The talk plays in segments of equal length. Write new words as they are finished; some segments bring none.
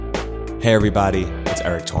Hey everybody, it's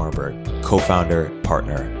Eric Torenberg, co-founder,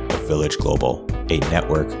 partner of Village Global, a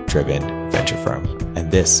network-driven venture firm.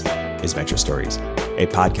 And this is Venture Stories, a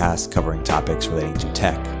podcast covering topics relating to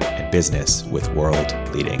tech and business with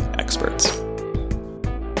world-leading experts.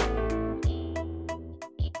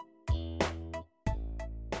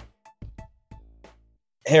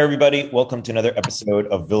 Hey everybody, welcome to another episode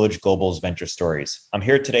of Village Global's Venture Stories. I'm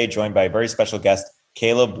here today joined by a very special guest,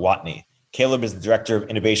 Caleb Watney. Caleb is the Director of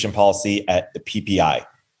Innovation Policy at the PPI.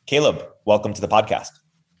 Caleb, welcome to the podcast.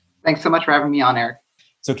 Thanks so much for having me on, Eric.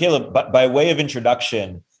 So Caleb, by way of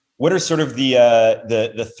introduction, what are sort of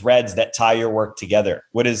the threads that tie your work together?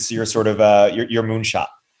 What is your sort of your moonshot?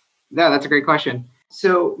 Yeah, that's a great question.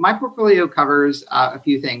 So my portfolio covers a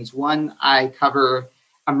few things. One, I cover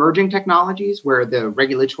emerging technologies where the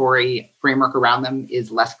regulatory framework around them is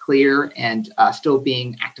less clear and still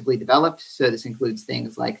being actively developed. So this includes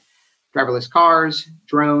things like driverless cars,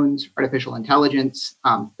 drones, artificial intelligence,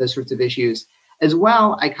 those sorts of issues. As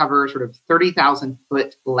well, I cover sort of 30,000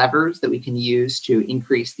 foot levers that we can use to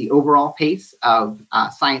increase the overall pace of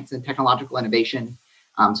science and technological innovation.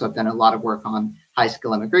 So I've done a lot of work on high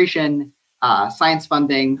skill immigration, science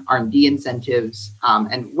funding, R&D incentives,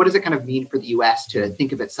 and what does it kind of mean for the US to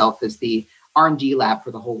think of itself as the R&D lab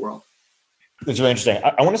for the whole world? That's really interesting.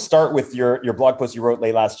 I want to start with your blog post you wrote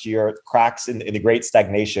late last year, Cracks in the Great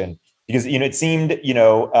Stagnation. Because it seemed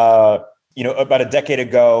about a decade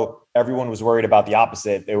ago, everyone was worried about the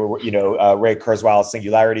opposite. They were Ray Kurzweil's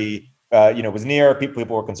singularity was near. People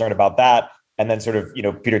were concerned about that, and then sort of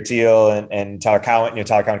Peter Thiel and Tyler Cowen.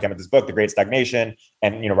 Tyler Cowen came with this book, The Great Stagnation,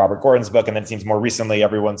 and Robert Gordon's book. And then it seems more recently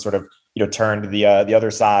everyone sort of turned to the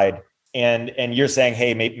other side. And you're saying,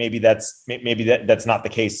 hey, maybe that's not the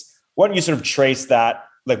case. Why don't you sort of trace that?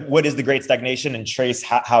 Like, what is the Great Stagnation, and trace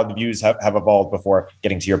how the views have evolved before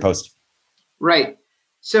getting to your post? Right.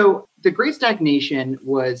 So The Great Stagnation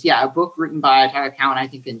was, a book written by Tyler Cowen, I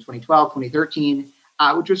think in 2012, 2013,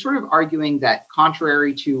 which was sort of arguing that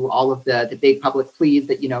contrary to all of the big public pleas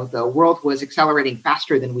that, the world was accelerating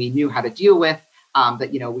faster than we knew how to deal with,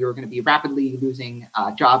 that, we were going to be rapidly losing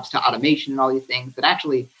jobs to automation and all these things, that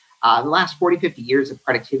actually the last 40, 50 years of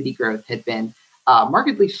productivity growth had been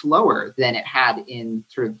markedly slower than it had in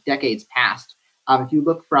sort of decades past. If you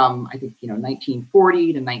look from, I think,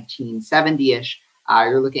 1940 to 1970-ish,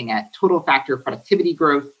 you're looking at total factor productivity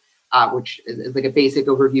growth, which is like a basic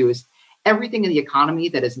overview, is everything in the economy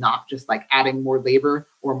that is not just like adding more labor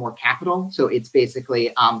or more capital. So it's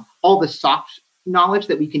basically all the soft knowledge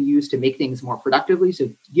that we can use to make things more productively. So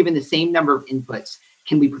given the same number of inputs,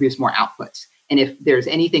 can we produce more outputs? And if there's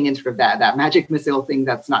anything in sort of that magic missile thing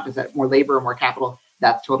that's not just that more labor or more capital,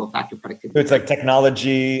 that's total factor productivity. So it's like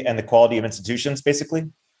technology and the quality of institutions, basically?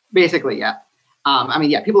 Basically, yeah.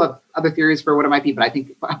 People have other theories for what it might be, but I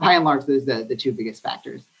think by and large, those are the two biggest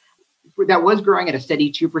factors. That was growing at a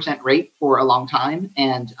steady 2% rate for a long time.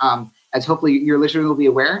 And as hopefully your listeners will be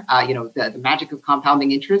aware, the magic of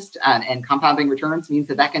compounding interest and compounding returns means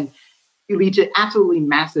that can lead to absolutely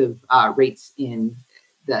massive rates in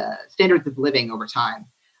the standards of living over time.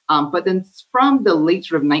 But then from the late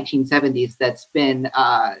sort of 1970s, that's been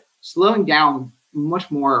slowing down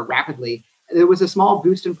much more rapidly. There was a small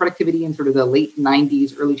boost in productivity in sort of the late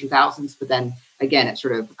 90s, early 2000s, but then again, it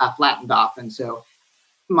sort of flattened off. And so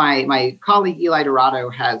my colleague, Eli Dorado,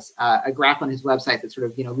 has a graph on his website that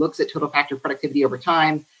sort of, looks at total factor productivity over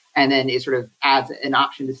time. And then it sort of adds an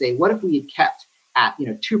option to say, what if we had kept at,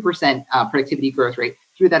 2% productivity growth rate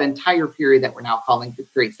through that entire period that we're now calling the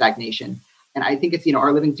Great Stagnation? And I think it's,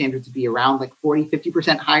 our living standards would be around like 40,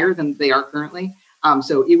 50% higher than they are currently.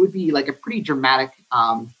 So it would be like a pretty dramatic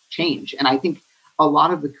change. And I think a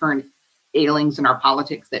lot of the current ailings in our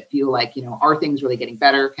politics that feel like, are things really getting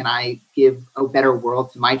better? Can I give a better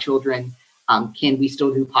world to my children? Can we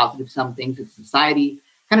still do positive some things in society?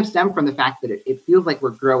 Kind of stem from the fact that it feels like we're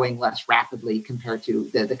growing less rapidly compared to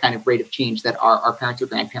the kind of rate of change that our parents or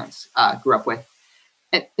grandparents grew up with.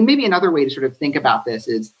 And maybe another way to sort of think about this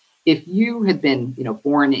is, if you had been,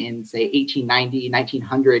 born in, say, 1890,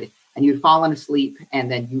 1900, and you'd fallen asleep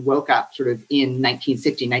and then you woke up sort of in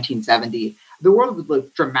 1960, 1970, the world would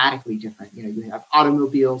look dramatically different. You'd have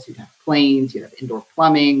automobiles, you'd have planes, you'd have indoor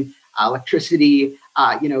plumbing, electricity.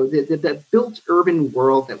 The built urban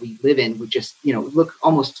world that we live in would just, look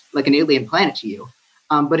almost like an alien planet to you.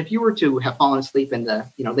 But if you were to have fallen asleep in the,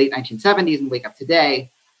 late 1970s and wake up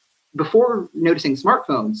today, before noticing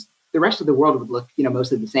smartphones, the rest of the world would look,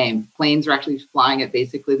 mostly the same. Planes are actually flying at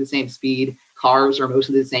basically the same speed. Cars are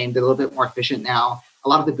mostly the same. They're a little bit more efficient now. A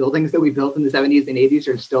lot of the buildings that we built in the 70s and 80s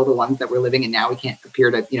are still the ones that we're living in now. We can't appear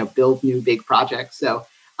to, build new big projects. So,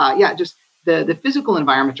 just the physical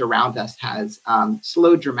environment around us has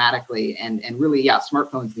slowed dramatically, and really, yeah,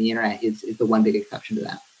 smartphones and the internet is the one big exception to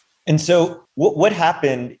that. And so, what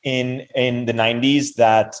happened in the 90s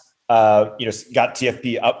that got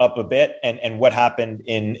TFP up a bit, and what happened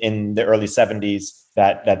in the early 70s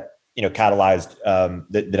that catalyzed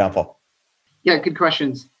the downfall? Yeah, good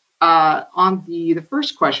questions. On the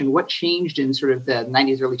first question, what changed in sort of the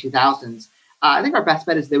 90s, early 2000s? I think our best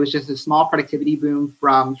bet is there was just a small productivity boom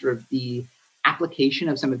from sort of the application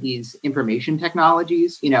of some of these information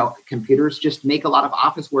technologies. Computers just make a lot of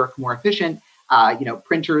office work more efficient.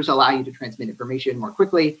 Printers allow you to transmit information more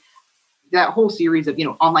quickly. That whole series of,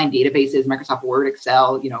 online databases, Microsoft Word,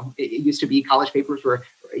 Excel, it used to be college papers were,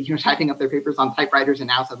 typing up their papers on typewriters, and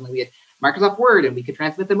now suddenly we had Microsoft Word and we could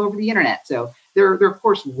transmit them over the internet. So there of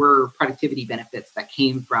course were productivity benefits that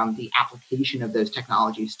came from the application of those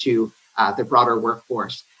technologies to the broader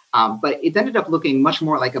workforce. But it ended up looking much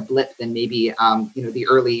more like a blip than maybe, the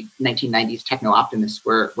early 1990s techno-optimists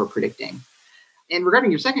were predicting. And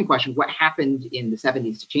regarding your second question, what happened in the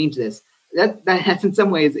 70s to change this? That's in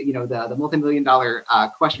some ways, the multi-million-dollar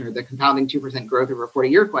question, or the compounding 2% growth over a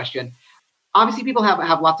 40-year question. Obviously, people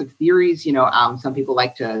have lots of theories. Some people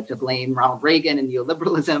like to blame Ronald Reagan and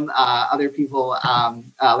neoliberalism. Other people,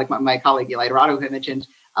 like my colleague Eli Dorado, who I mentioned,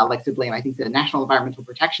 likes to blame, I think, the National Environmental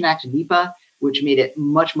Protection Act, NEPA, which made it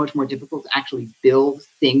much, much more difficult to actually build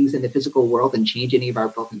things in the physical world and change any of our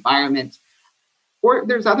built environments. Or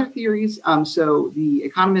there's other theories. So the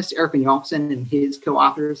economist Eric Brynjolfsson and his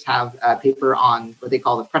co-authors have a paper on what they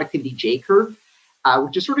call the productivity J-curve,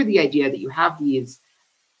 which is sort of the idea that you have these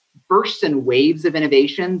bursts and waves of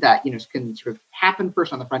innovation that can sort of happen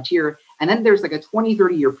first on the frontier, and then there's like a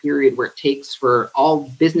 20-30 year period where it takes for all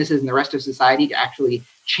businesses and the rest of society to actually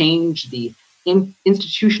change the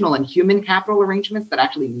institutional and human capital arrangements that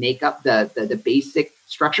actually make up the basic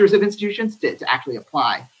structures of institutions to actually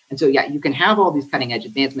apply. And so, yeah, you can have all these cutting edge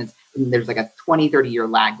advancements, and there's like a 20-30 year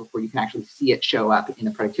lag before you can actually see it show up in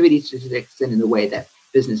the productivity statistics and in the way that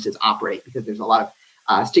businesses operate, because there's a lot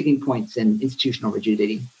of sticking points and institutional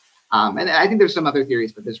rigidity. And I think there's some other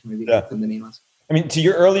theories, but this maybe some of the main ones. I mean, to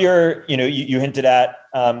your earlier, you hinted at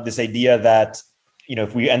this idea that,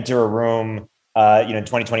 if we enter a room, in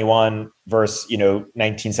 2021 versus,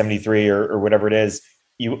 1973 or whatever it is,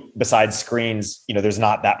 besides screens, there's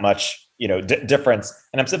not that much, difference.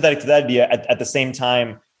 And I'm sympathetic to that idea. At the same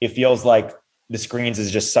time, it feels like the screens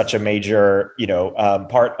is just such a major,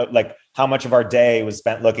 part of, like, how much of our day was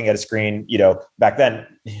spent looking at a screen, back then,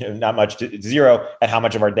 not much to zero, and how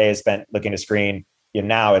much of our day is spent looking at a screen.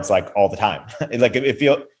 Now it's like all the time. Like it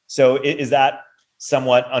feels so. Is that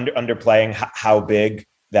somewhat underplaying how big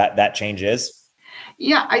that change is?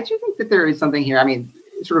 Yeah, I do think that there is something here. I mean,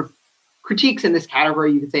 sort of critiques in this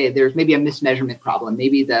category, you could say there's maybe a mismeasurement problem.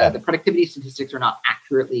 Maybe the productivity statistics are not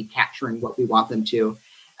accurately capturing what we want them to.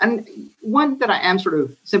 And one that I am sort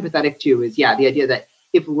of sympathetic to is, the idea that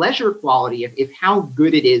if leisure quality, if how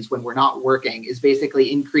good it is when we're not working is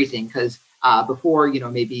basically increasing, because before,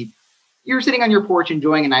 maybe you're sitting on your porch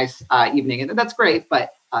enjoying a nice evening, and that's great.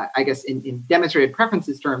 But I guess in demonstrated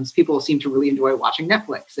preferences terms, people seem to really enjoy watching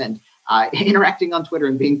Netflix and interacting on Twitter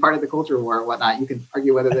and being part of the culture war or whatnot. You can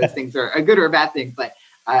argue whether those things are a good or a bad thing, but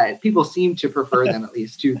people seem to prefer them, at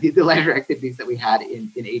least, to the leisure activities that we had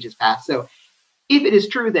in ages past. So if it is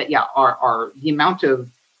true that, our the amount of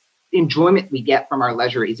enjoyment we get from our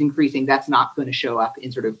leisure is increasing, that's not going to show up in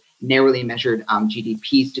sort of narrowly measured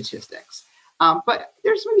GDP statistics. But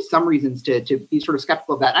there's maybe some reasons to be sort of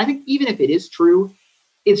skeptical of that. I think even if it is true,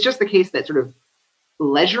 it's just the case that sort of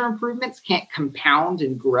leisure improvements can't compound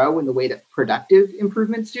and grow in the way that productive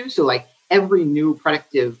improvements do. So like every new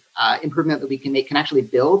productive improvement that we can make can actually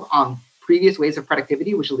build on previous ways of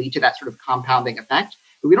productivity, which will lead to that sort of compounding effect.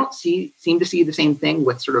 But we don't seem to see the same thing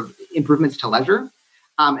with sort of improvements to leisure.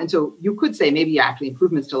 And so you could say maybe actually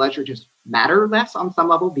improvements to leisure just matter less on some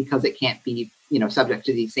level because it can't be, subject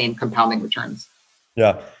to these same compounding returns.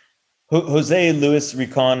 Yeah. Jose Luis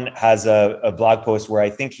Ricon has a blog post where I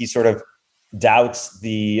think he sort of doubts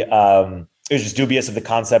is just dubious of the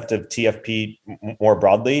concept of TFP more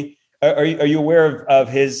broadly. Are you aware of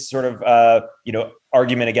his sort of,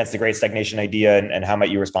 argument against the great stagnation idea, and how might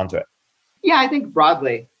you respond to it? Yeah, I think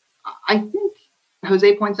broadly, I think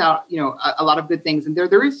Jose points out, a lot of good things, and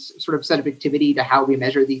there is sort of subjectivity to how we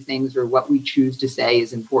measure these things or what we choose to say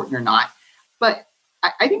is important or not. But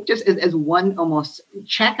I think just as one almost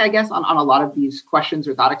check, I guess, on a lot of these questions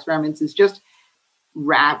or thought experiments is just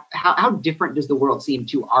how different does the world seem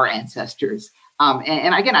to our ancestors?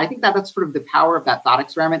 And again, I think that's sort of the power of that thought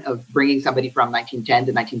experiment of bringing somebody from 1910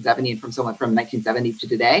 to 1970 and from someone from 1970 to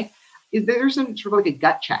today. Is there's some sort of like a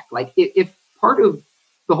gut check. Like if part of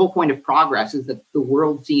the whole point of progress is that the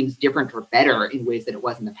world seems different or better in ways that it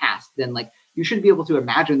was in the past. Then like you should be able to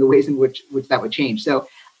imagine the ways in which that would change. So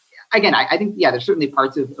again, I think, yeah, there's certainly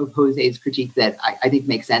parts of Jose's critique that I think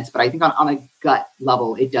make sense, but I think on a gut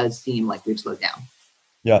level, it does seem like we've slowed down.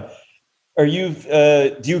 Yeah. Do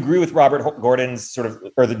you agree with Robert Gordon's sort of,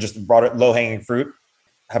 or just broader low-hanging fruit?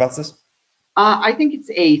 How about this? I think it's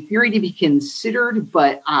a theory to be considered,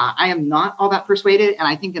 but I am not all that persuaded. And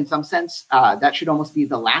I think in some sense, that should almost be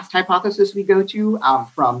the last hypothesis we go to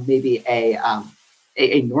from maybe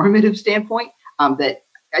a normative standpoint, that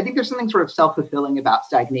I think there's something sort of self-fulfilling about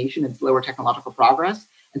stagnation and slower technological progress.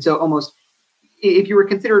 And so almost if you were to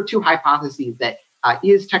consider two hypotheses that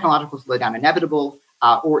is technological slowdown inevitable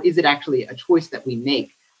or is it actually a choice that we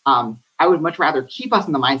make? I would much rather keep us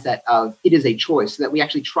in the mindset of it is a choice so that we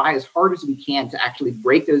actually try as hard as we can to actually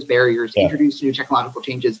break those barriers, introduce new technological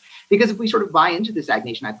changes. Because if we sort of buy into the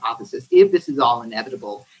stagnation hypothesis, if this is all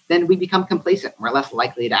inevitable, then we become complacent. We're less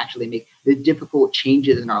likely to actually make the difficult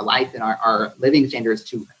changes in our life and our living standards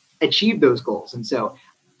to achieve those goals. And so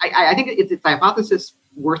I think it's a hypothesis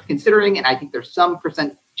worth considering. And I think there's some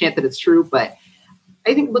percent chance that it's true. But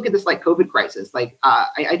I think look at this like COVID crisis. Like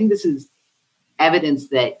I think this is evidence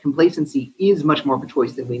that complacency is much more of a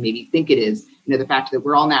choice than we maybe think it is. You know, the fact that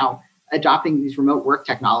we're all now adopting these remote work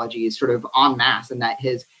technologies sort of en masse, and that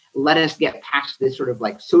has let us get past this sort of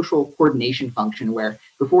like social coordination function where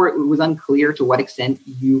before it was unclear to what extent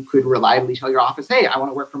you could reliably tell your office, hey, I want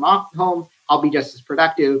to work from home, I'll be just as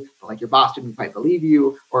productive, but like your boss didn't quite believe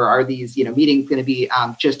you, or are these, meetings going to be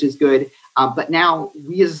just as good? But now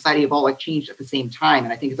we as a society have all like changed at the same time.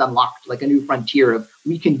 And I think it's unlocked like a new frontier of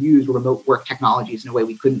we can use remote work technologies in a way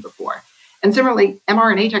we couldn't before. And similarly,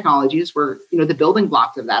 mRNA technologies were, the building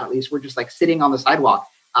blocks of that, at least, were just like sitting on the sidewalk,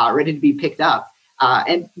 ready to be picked up.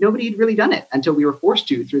 And nobody had really done it until we were forced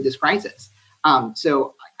to through this crisis.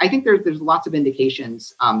 So I think there's lots of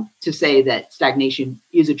indications to say that stagnation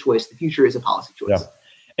is a choice. The future is a policy choice. Yeah.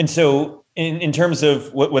 And so in terms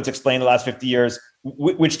of what's explained the last 50 years,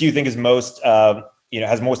 which do you think is most,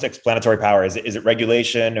 has most explanatory power? Is it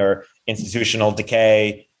regulation or institutional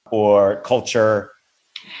decay or culture?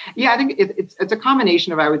 Yeah, I think it's a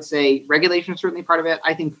combination of, I would say, regulation is certainly part of it.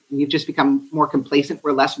 I think we've just become more complacent.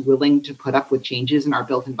 We're less willing to put up with changes in our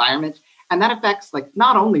built environment. And that affects like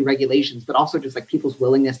not only regulations, but also just like people's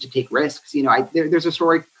willingness to take risks. There's a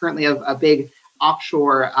story currently of a big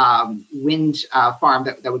offshore wind farm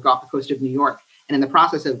that would go off the coast of New York. And in the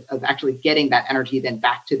process of actually getting that energy then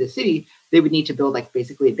back to the city, they would need to build like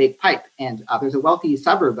basically a big pipe. And there's a wealthy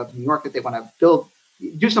suburb of New York that they want to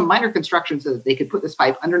do some minor construction so that they could put this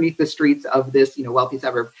pipe underneath the streets of this, wealthy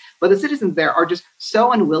suburb. But the citizens there are just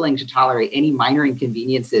so unwilling to tolerate any minor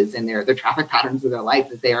inconveniences in their traffic patterns of their life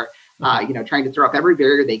that they are, trying to throw up every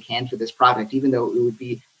barrier they can for this project, even though it would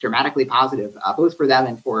be dramatically positive, both for them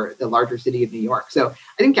and for the larger city of New York. So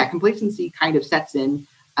I think, complacency kind of sets in.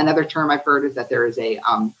 Another term I've heard is that there is a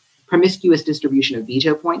promiscuous distribution of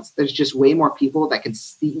veto points. There's just way more people that can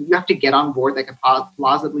see. You have to get on board that can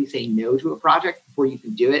plausibly say no to a project before you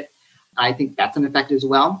can do it. I think that's an effect as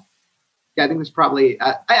well. Yeah, I think there's probably,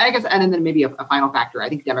 I guess, and then maybe a final factor. I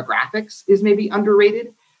think demographics is maybe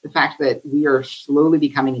underrated. The fact that we are slowly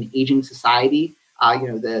becoming an aging society.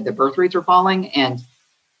 The birth rates are falling, and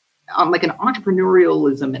like an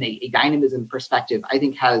entrepreneurialism and a dynamism perspective, I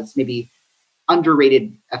think has maybe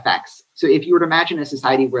underrated effects. So if you were to imagine a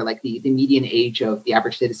society where like the median age of the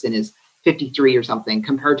average citizen is 53 or something,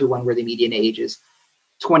 compared to one where the median age is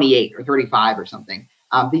 28 or 35 or something,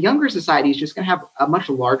 the younger society is just going to have a much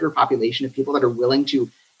larger population of people that are willing to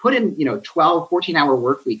put in, 12, 14-hour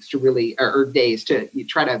work weeks to really, or days to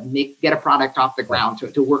try to get a product off the ground,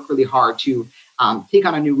 to work really hard, to take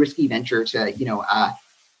on a new risky venture, to,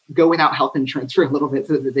 go without health insurance for a little bit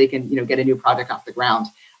so that they can, get a new project off the ground.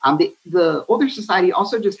 The older society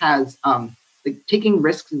also just has taking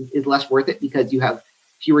risks is less worth it because you have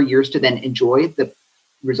fewer years to then enjoy the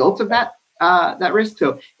results of that risk.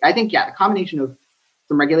 So I think, the combination of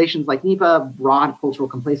some regulations like NEPA, broad cultural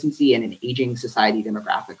complacency, and an aging society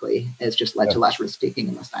demographically has just led to less risk taking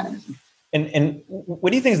and less dynamism. And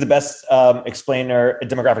what do you think is the best explainer?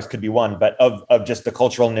 Demographics could be one, but of just the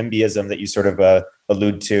cultural NIMBYism that you sort of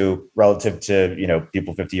allude to relative to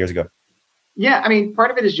people 50 years ago? Yeah, I mean,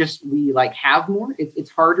 part of it is just we have more. It's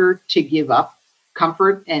harder to give up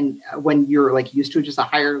comfort, and when you're used to just a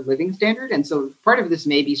higher living standard. And so part of this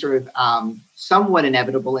may be sort of somewhat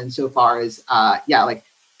inevitable insofar as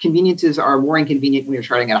conveniences are more inconvenient when you're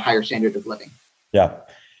starting at a higher standard of living. Yeah.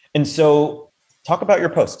 And so talk about your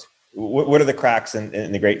post. What are the cracks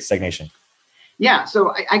in the Great Stagnation? Yeah,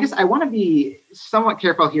 so I guess I want to be somewhat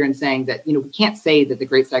careful here in saying that, we can't say that the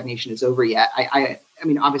Great Stagnation is over yet. I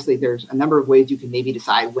mean, obviously, there's a number of ways you can maybe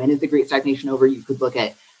decide when is the Great Stagnation over. You could look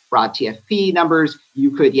at broad TFP numbers. You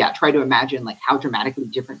could, try to imagine like how dramatically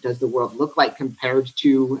different does the world look like compared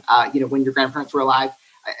to, when your grandparents were alive.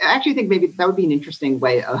 I actually think maybe that would be an interesting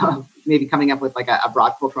way of maybe coming up with like a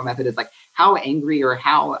broad cultural method is like how angry or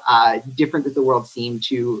how different does the world seem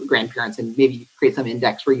to grandparents, and maybe create some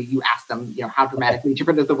index where you ask them, how dramatically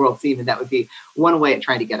different does the world seem? And that would be one way at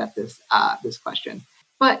trying to get at this question.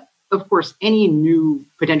 But of course, any new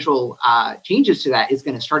potential changes to that is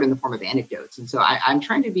going to start in the form of anecdotes. And so I'm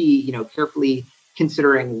trying to be, carefully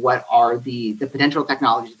considering what are the potential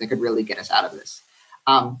technologies that could really get us out of this.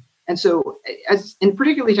 And so, in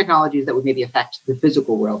particularly technologies that would maybe affect the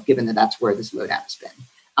physical world, given that that's where the slowdown has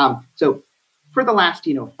been. So for the last,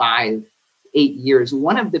 5-8 years,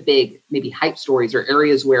 one of the big maybe hype stories or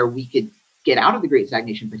areas where we could get out of the Great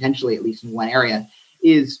Stagnation, potentially at least in one area,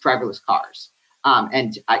 is driverless cars.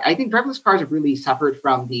 And I think driverless cars have really suffered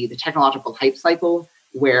from the technological hype cycle,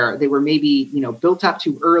 where they were maybe built up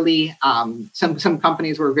too early. Some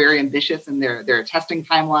companies were very ambitious in their testing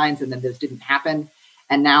timelines, and then this didn't happen.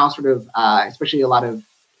 And now, sort of, especially a lot of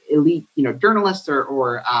elite, journalists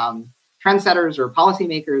or trendsetters or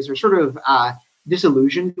policymakers are sort of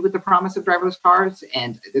disillusioned with the promise of driverless cars.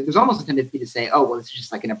 And there's almost a tendency to say, oh, well, this is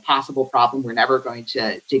just like an impossible problem we're never going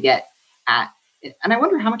to get at. And I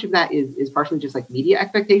wonder how much of that is partially just like media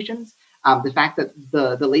expectations. The fact that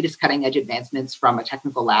the latest cutting edge advancements from a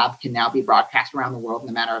technical lab can now be broadcast around the world in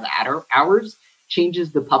a matter of hours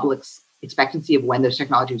changes the public's expectancy of when those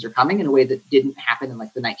technologies are coming in a way that didn't happen in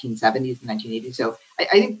like the 1970s and 1980s. So I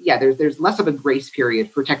think, there's less of a grace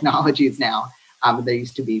period for technologies now than there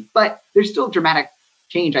used to be, but there's still dramatic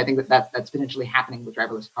change. I think that's potentially happening with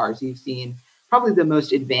driverless cars. You've seen probably the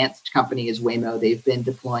most advanced company is Waymo. They've been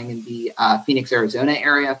deploying in the Phoenix, Arizona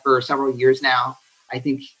area for several years now. I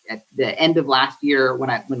think at the end of last year,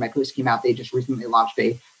 when my post came out, they just recently launched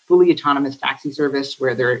a fully autonomous taxi service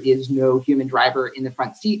where there is no human driver in the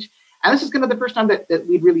front seat. And this is kind of the first time that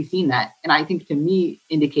we'd really seen that. And I think to me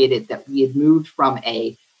indicated that we had moved from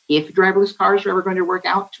a if driverless cars are ever going to work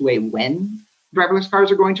out to a when driverless cars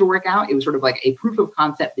are going to work out. It was sort of like a proof of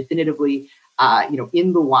concept definitively,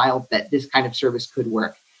 in the wild that this kind of service could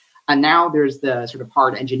work. And now there's the sort of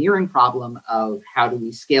hard engineering problem of how do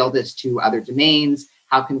we scale this to other domains?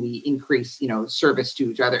 How can we increase, service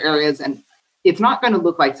to other areas? And it's not going to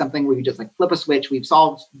look like something where you just like flip a switch. We've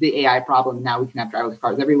solved the AI problem. Now we can have driverless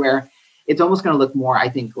cars everywhere. It's almost going to look more, I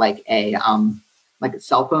think, like a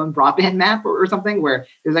cell phone broadband map or something, where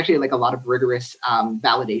there's actually like a lot of rigorous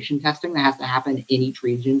validation testing that has to happen in each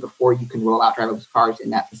region before you can roll out driverless cars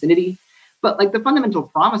in that vicinity. But like the fundamental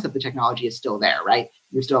promise of the technology is still there, right?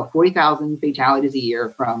 You still have 40,000 fatalities a year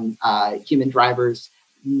from human drivers,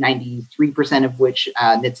 93% of which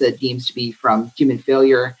NHTSA deems to be from human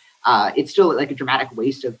failure. It's still like a dramatic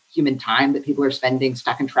waste of human time that people are spending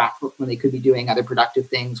stuck in traffic when they could be doing other productive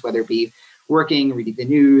things, whether it be working, reading the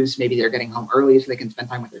news, maybe they're getting home early so they can spend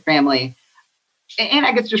time with their family. And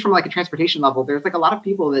I guess just from like a transportation level, there's like a lot of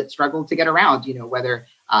people that struggle to get around, whether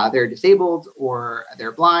they're disabled or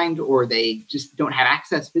they're blind or they just don't have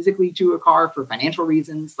access physically to a car for financial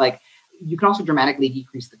reasons. Like you can also dramatically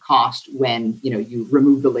decrease the cost when, you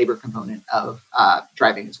remove the labor component of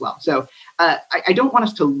driving as well. So I don't want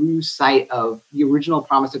us to lose sight of the original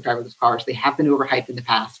promise of driverless cars. They have been overhyped in the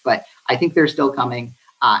past, but I think they're still coming.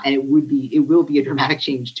 And it will be a dramatic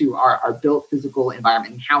change to our built physical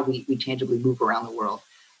environment and how we tangibly move around the world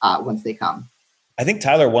once they come. I think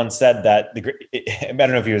Tyler once said that I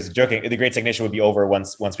don't know if he was joking, the Great Stagnation would be over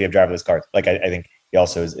once we have driverless cars. Like I think he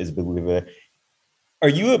also is a believer. Are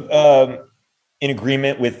you in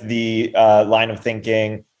agreement with the line of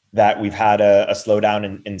thinking that we've had a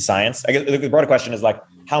slowdown in science? I guess the broader question is like,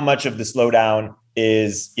 how much of the slowdown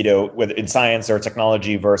is, whether in science or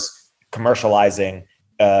technology versus commercializing,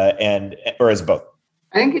 or is both?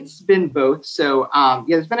 I think it's been both. So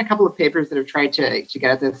there's been a couple of papers that have tried to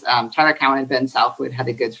get at this. Tyler Cowen and Ben Southwood had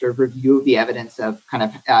a good sort of review of the evidence of kind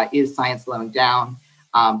of is science slowing down.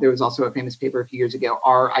 There was also a famous paper a few years ago,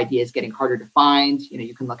 are ideas getting harder to find?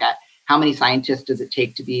 You can look at how many scientists does it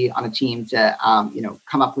take to be on a team to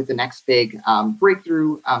come up with the next big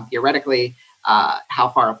breakthrough theoretically.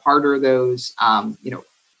 How far apart are those?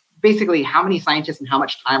 Basically how many scientists and how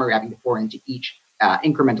much time are we having to pour into each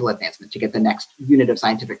incremental advancement to get the next unit of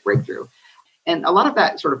scientific breakthrough. And a lot of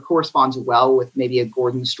that sort of corresponds well with maybe a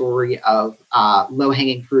Gordon story of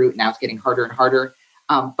low-hanging fruit. Now it's getting harder and harder.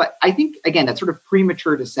 But I think, again, that's sort of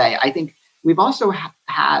premature to say. I think We've also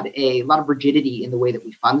had a lot of rigidity in the way that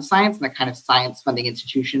we fund science and the kind of science funding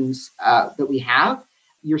institutions that we have.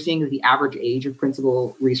 You're seeing that the average age of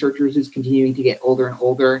principal researchers is continuing to get older and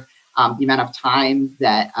older. The amount of time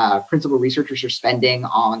that principal researchers are spending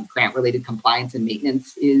on grant-related compliance and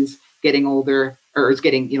maintenance is getting older, or is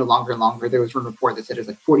getting longer and longer. There was one report that said it was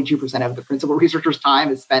like 42% of the principal researchers' time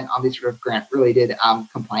is spent on these sort of grant-related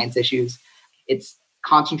compliance issues. It's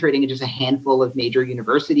concentrating in just a handful of major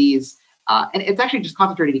universities, and it's actually just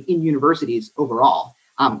concentrating in universities overall.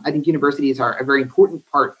 I think universities are a very important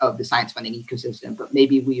part of the science funding ecosystem, but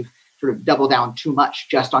maybe we've sort of doubled down too much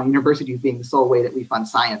just on universities being the sole way that we fund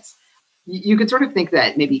science. You could sort of think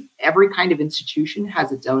that maybe every kind of institution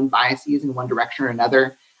has its own biases in one direction or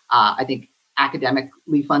another. I think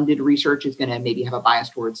academically funded research is going to maybe have a bias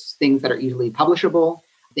towards things that are easily publishable,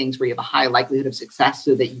 things where you have a high likelihood of success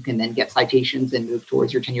so that you can then get citations and move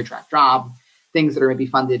towards your tenure track job. Things that are maybe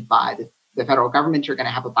funded by the federal government are going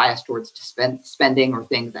to have a bias towards spending, or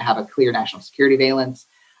things that have a clear national security valence.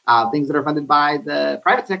 Things that are funded by the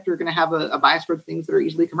private sector are going to have a bias towards things that are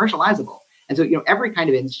easily commercializable. And so, every kind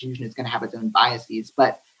of institution is going to have its own biases,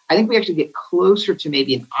 but I think we actually get closer to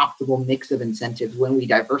maybe an optimal mix of incentives when we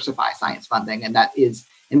diversify science funding. And that is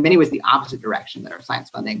in many ways the opposite direction that our science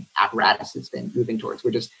funding apparatus has been moving towards.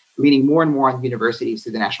 We're just leaning more and more on universities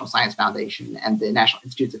through the National Science Foundation and the National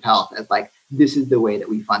Institutes of Health as like, this is the way that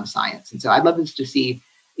we fund science. And so I'd love us to see,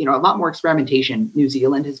 a lot more experimentation. New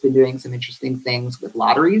Zealand has been doing some interesting things with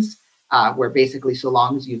lotteries, where basically so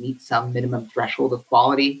long as you meet some minimum threshold of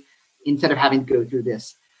quality, instead of having to go through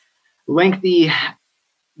this lengthy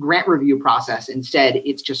grant review process, instead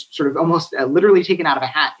it's just sort of almost literally taken out of a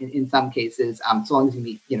hat in some cases, so long as you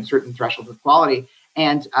meet certain thresholds of quality.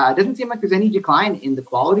 And it doesn't seem like there's any decline in the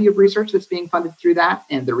quality of research that's being funded through that.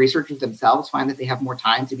 And the researchers themselves find that they have more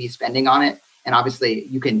time to be spending on it. And obviously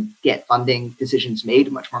you can get funding decisions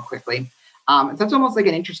made much more quickly. And so that's almost like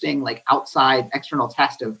an interesting, like outside external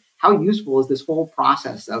test of how useful is this whole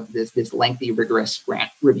process of this lengthy, rigorous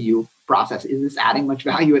grant review process. Is this adding much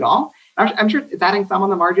value at all? I'm sure it's adding some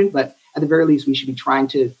on the margin, but at the very least, we should be trying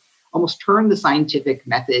to almost turn the scientific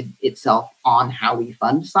method itself on how we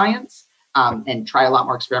fund science, and try a lot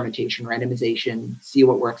more experimentation, randomization, see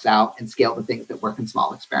what works out, and scale the things that work in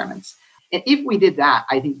small experiments. And if we did that,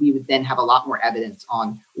 I think we would then have a lot more evidence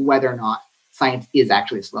on whether or not science is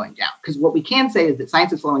actually slowing down. Because what we can say is that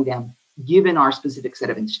science is slowing down given our specific set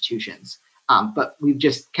of institutions. But we've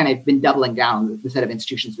just kind of been doubling down on the set of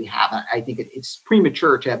institutions we have. I think it's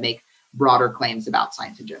premature to make broader claims about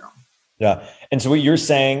science in general. Yeah. And so what you're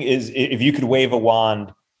saying is, if you could wave a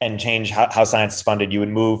wand and change how science is funded, you would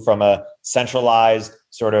move from a centralized,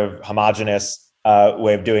 sort of homogenous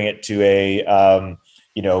way of doing it to a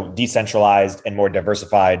decentralized and more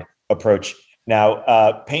diversified approach.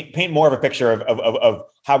 Now, paint more of a picture of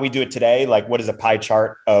how we do it today. Like, what is a pie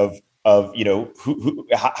chart of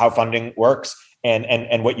how funding works,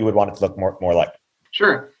 and what you would want it to look more like?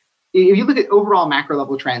 Sure. If you look at overall macro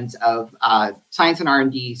level trends of science and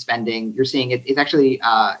R&D spending, you're seeing it's actually,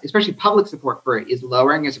 especially public support for it, is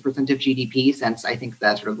lowering as a percent of GDP since I think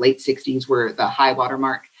the sort of late 60s were the high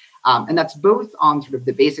watermark. And that's both on sort of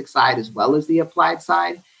the basic side as well as the applied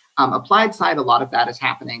side. Applied side, a lot of that is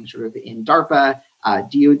happening sort of in DARPA,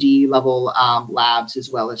 DoD level labs, as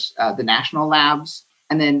well as the national labs.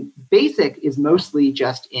 And then basic is mostly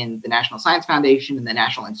just in the National Science Foundation and the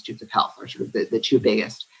National Institutes of Health are sort of the two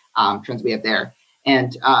biggest trends we have there.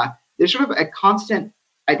 And there's sort of a constant,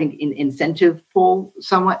 I think, incentive pull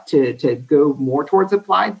somewhat to go more towards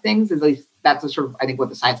applied things. At least that's sort of, I think, what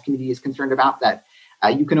the science community is concerned about, that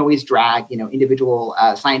you can always drag, individual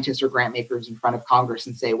scientists or grant makers in front of Congress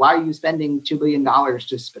and say, why are you spending $2 billion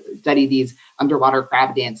to study these underwater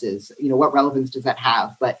crab dances? What relevance does that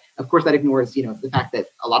have? But of course, that ignores, the fact that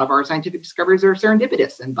a lot of our scientific discoveries are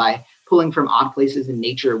serendipitous. And by pulling from odd places in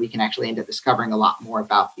nature, we can actually end up discovering a lot more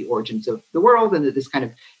about the origins of the world, and that this kind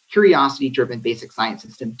of curiosity-driven basic science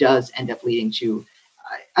system does end up leading to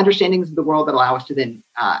understandings of the world that allow us to then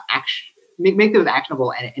make those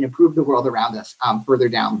actionable and improve the world around us further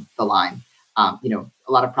down the line. A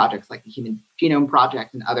lot of projects like the Human Genome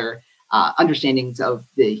Project and other understandings of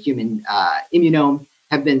the human immunome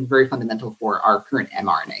have been very fundamental for our current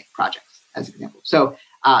mRNA projects, as an example. So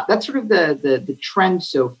that's sort of the trend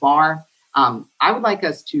so far. I would like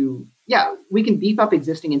us to, we can beef up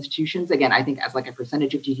existing institutions. Again, I think as like a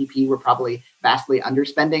percentage of GDP, we're probably vastly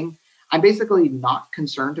underspending. I'm basically not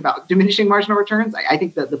concerned about diminishing marginal returns. I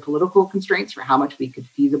think that the political constraints for how much we could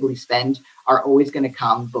feasibly spend are always going to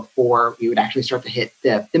come before we would actually start to hit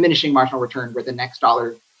the diminishing marginal return, where the next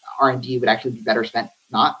dollar R&D would actually be better spent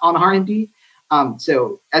not on R&D.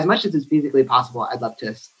 So as much as it's physically possible, I'd love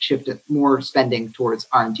to shift more spending towards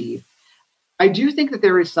R&D. I do think that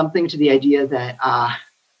there is something to the idea that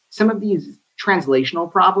some of these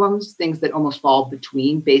translational problems, things that almost fall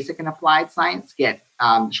between basic and applied science, get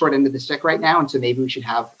short end of the stick right now. And so maybe we should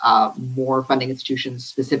have more funding institutions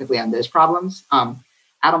specifically on those problems.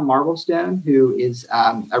 Adam Marvelstone, who is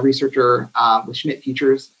a researcher with Schmidt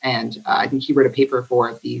Futures, and I think he wrote a paper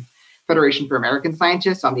for the Federation for American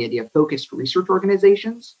Scientists on the idea of focused research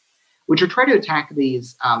organizations, which are trying to attack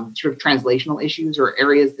these sort of translational issues or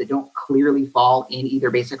areas that don't clearly fall in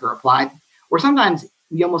either basic or applied, or sometimes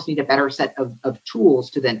we almost need a better set of tools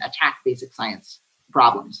to then attack basic science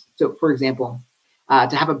problems. So, for example,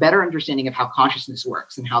 to have a better understanding of how consciousness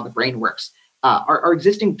works and how the brain works, our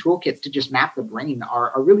existing toolkits to just map the brain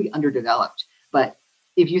are really underdeveloped. But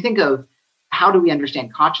if you think of how do we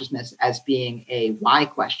understand consciousness as being a why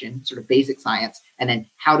question, sort of basic science, and then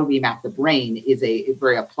how do we map the brain is a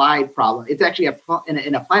very applied problem. It's actually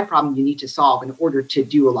an applied problem you need to solve in order to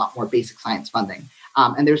do a lot more basic science funding.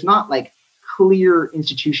 And there's not like clear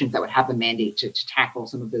institutions that would have the mandate to tackle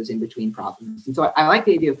some of those in-between problems. And so I like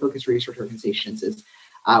the idea of focused research organizations as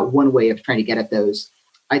one way of trying to get at those.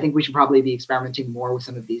 I think we should probably be experimenting more with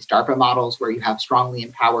some of these DARPA models where you have strongly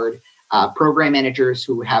empowered program managers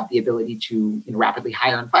who have the ability to rapidly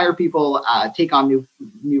hire and fire people, take on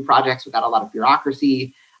new projects without a lot of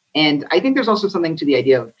bureaucracy. And I think there's also something to the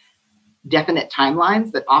idea of definite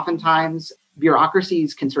timelines that oftentimes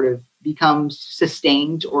bureaucracies can sort of become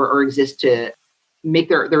sustained or exist to make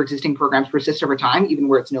their existing programs persist over time, even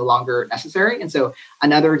where it's no longer necessary. And so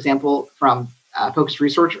another example from focused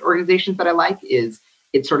research organizations that I like is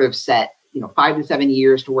it's sort of set 5 to 7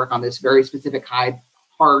 years to work on this very specific hard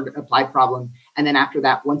applied problem. And then after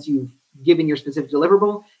that, once you've given your specific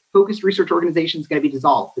deliverable, focused research organization is going to be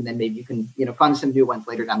dissolved. And then maybe you can fund some new ones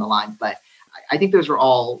later down the line. But I think those are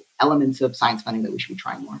all elements of science funding that we should be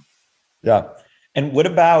trying more. Yeah. And what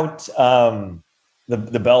about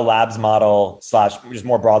the Bell Labs model / just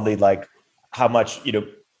more broadly, like how much,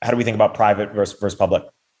 how do we think about private versus public?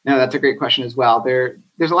 No, that's a great question as well.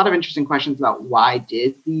 There's a lot of interesting questions about why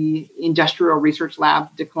did the industrial research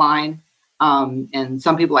lab decline? And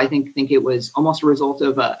some people, I think it was almost a result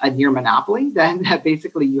of a near monopoly, that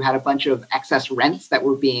basically you had a bunch of excess rents that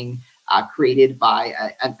were being created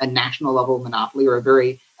by a national level monopoly or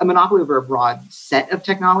a monopoly over a broad set of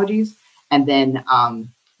technologies. And then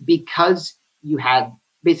because you had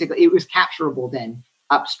basically, it was capturable then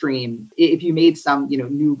upstream. If you made some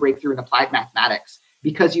new breakthrough in applied mathematics,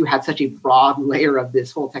 because you had such a broad layer of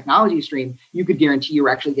this whole technology stream, you could guarantee you're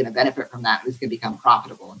actually going to benefit from that. It was going to become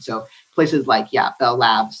profitable. And so places like, Bell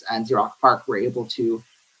Labs and Xerox PARC were able to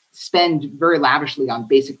spend very lavishly on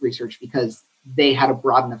basic research because they had a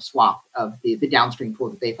broad enough swath of the downstream pool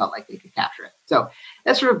that they felt like they could capture it. So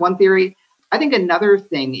that's sort of one theory. I think another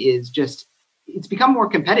thing is just, it's become more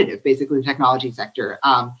competitive, basically, the technology sector.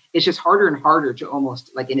 It's just harder and harder to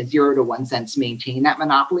almost like in a 0 to 1 sense, maintain that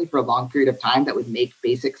monopoly for a long period of time that would make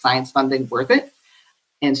basic science funding worth it.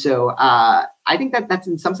 And so I think that's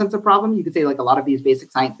in some sense a problem. You could say like a lot of these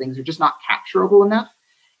basic science things are just not capturable enough.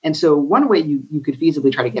 And so one way you could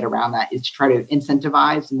feasibly try to get around that is to try to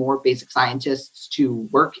incentivize more basic scientists to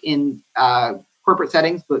work in corporate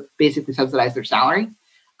settings, but basically subsidize their salary.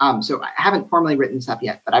 So I haven't formally written this up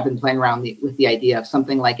yet, but I've been playing around with the idea of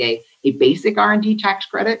something like a basic R&D tax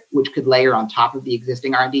credit, which could layer on top of the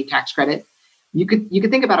existing R&D tax credit. You could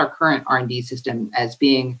think about our current R&D system as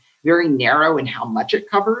being very narrow in how much it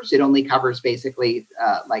covers. It only covers basically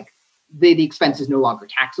like the expense is no longer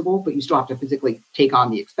taxable, but you still have to physically take on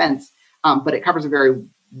the expense. But it covers a very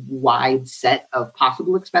wide set of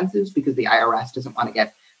possible expenses because the IRS doesn't want to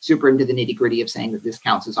get super into the nitty gritty of saying that this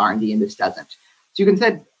counts as R&D and this doesn't. So you can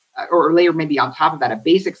say, or layer maybe on top of that, a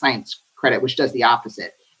basic science credit, which does the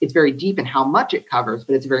opposite. It's very deep in how much it covers,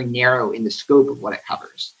 but it's very narrow in the scope of what it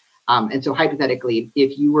covers. And so hypothetically,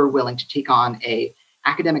 if you were willing to take on a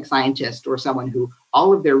academic scientist or someone who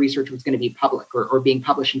all of their research was going to be public or being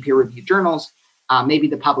published in peer-reviewed journals, maybe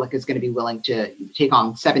the public is going to be willing to take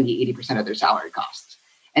on 70, 80% of their salary costs.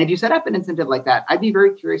 And if you set up an incentive like that, I'd be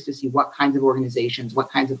very curious to see what kinds of organizations, what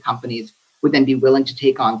kinds of companies would then be willing to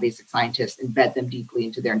take on basic scientists, embed them deeply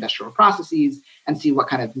into their industrial processes, and see what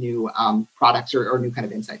kind of new products or new kind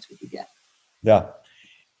of insights we could get. Yeah.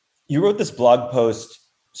 You wrote this blog post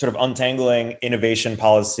sort of untangling innovation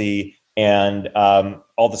policy and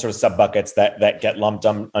all the sort of sub-buckets that get lumped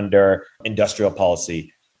under industrial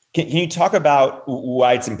policy. Can you talk about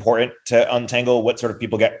why it's important to untangle what sort of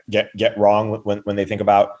people get wrong when they think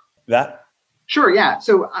about that? Sure, yeah.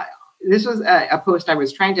 So this was a post I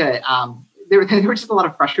was trying to there were just a lot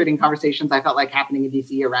of frustrating conversations I felt like happening in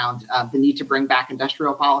DC around the need to bring back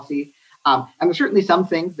industrial policy. And there's certainly some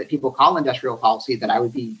things that people call industrial policy that I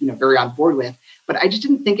would be, very on board with, but I just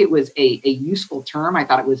didn't think it was a useful term. I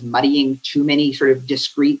thought it was muddying too many sort of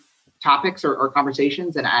discrete topics or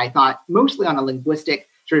conversations. And I thought mostly on a linguistic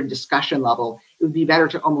sort of discussion level, it would be better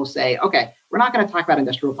to almost say, okay, we're not going to talk about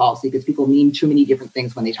industrial policy because people mean too many different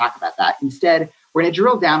things when they talk about that. Instead, we're going to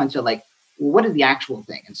drill down into like, well, what is the actual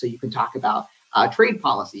thing? And so you can talk about trade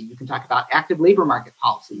policy. You can talk about active labor market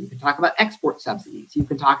policy. You can talk about export subsidies. You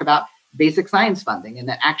can talk about basic science funding, and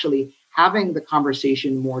that actually having the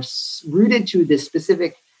conversation more rooted to this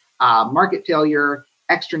specific market failure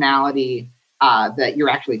externality that you're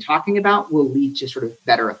actually talking about will lead to sort of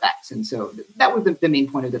better effects. And so that was the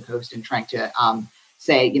main point of the post in trying to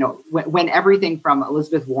say, when everything from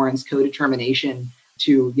Elizabeth Warren's co-determination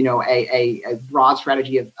to, a broad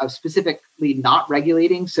strategy of specifically not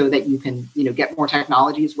regulating so that you can, get more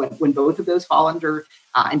technologies, when both of those fall under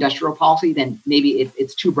industrial policy, then maybe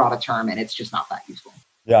it's too broad a term and it's just not that useful.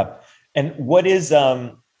 Yeah. And what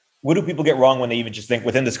do people get wrong when they even just think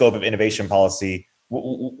within the scope of innovation policy?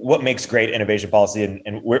 What makes great innovation policy,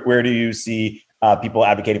 and where do you see people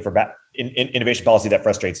advocating for innovation policy that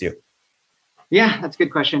frustrates you? Yeah, that's a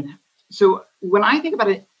good question. So when I think about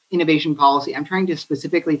it, innovation policy, I'm trying to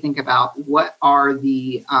specifically think about what are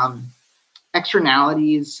the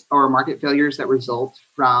externalities or market failures that result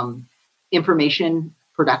from information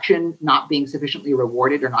production not being sufficiently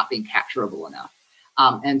rewarded or not being capturable enough.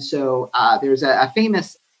 And so there's a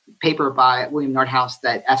famous paper by William Nordhaus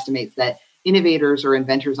that estimates that innovators or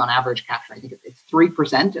inventors on average capture, I think it's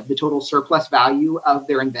 3% of the total surplus value of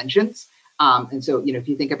their inventions. And so, if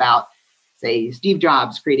you think about, say, Steve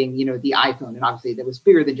Jobs creating, the iPhone, and obviously that was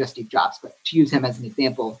bigger than just Steve Jobs, but to use him as an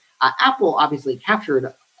example, Apple obviously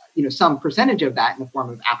captured, some percentage of that in the form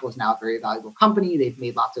of Apple is now a very valuable company. They've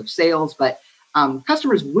made lots of sales, but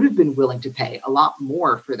customers would have been willing to pay a lot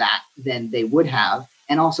more for that than they would have.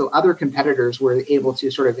 And also other competitors were able to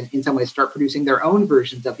sort of, in some ways, start producing their own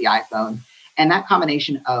versions of the iPhone. And that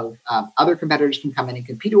combination of other competitors can come in and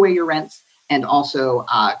compete away your rents, and also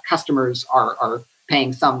customers are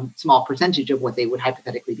paying some small percentage of what they would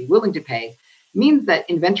hypothetically be willing to pay, means that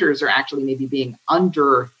inventors are actually maybe being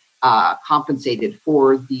under compensated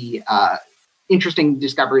for the interesting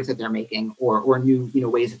discoveries that they're making, or new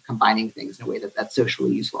ways of combining things in a way that's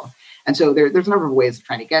socially useful. And so there's a number of ways of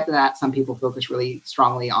trying to get to that. Some people focus really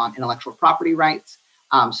strongly on intellectual property rights,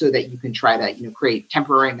 so that you can try to create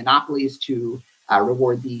temporary monopolies to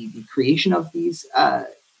reward the creation of these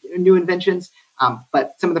new inventions.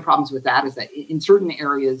 But some of the problems with that is that in certain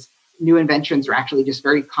areas, new inventions are actually just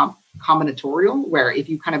very combinatorial, where if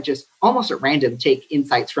you kind of just almost at random take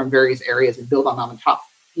insights from various areas and build on them on top,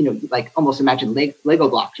 like almost imagine Lego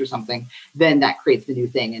blocks or something, then that creates the new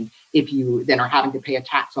thing. And if you then are having to pay a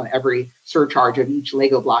tax on every surcharge of each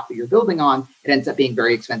Lego block that you're building on, it ends up being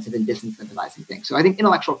very expensive and disincentivizing things. So I think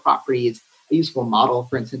intellectual property is a useful model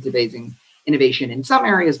for incentivizing innovation in some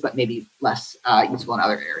areas, but maybe less useful in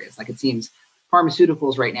other areas. Like it seems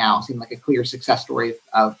pharmaceuticals right now seem like a clear success story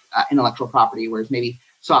of intellectual property, whereas maybe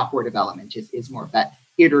software development is more of that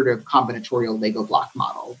iterative combinatorial Lego block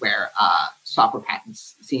model where software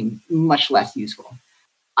patents seem much less useful.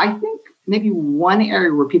 I think maybe one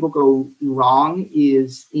area where people go wrong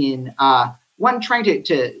is in trying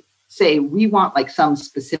to say we want like some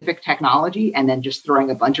specific technology and then just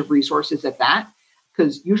throwing a bunch of resources at that.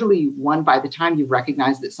 Because usually, by the time you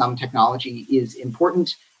recognize that some technology is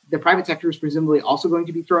important, the private sector is presumably also going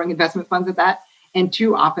to be throwing investment funds at that. And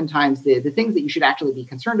two, oftentimes the things that you should actually be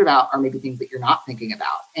concerned about are maybe things that you're not thinking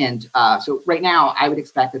about. And so right now, I would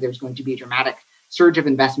expect that there's going to be a dramatic surge of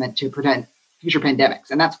investment to prevent future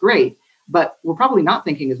pandemics. And that's great. But we're probably not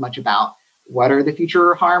thinking as much about what are the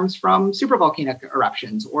future harms from supervolcanic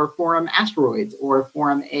eruptions, or from asteroids, or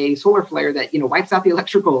from a solar flare that wipes out the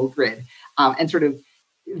electrical grid. And sort of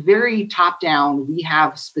very top down, we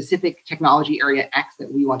have specific technology area X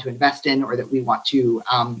that we want to invest in, or that we want to,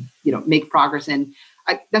 make progress in.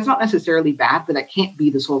 That's not necessarily bad, but that can't be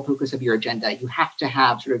the sole focus of your agenda. You have to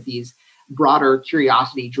have sort of these broader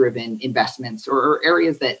curiosity-driven investments, or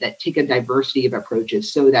areas that take a diversity of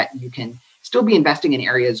approaches, so that you can still be investing in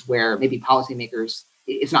areas where maybe policymakers,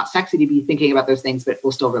 it's not sexy to be thinking about those things, but it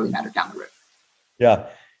will still really matter down the road. Yeah.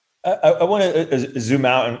 I want to zoom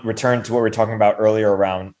out and return to what we were talking about earlier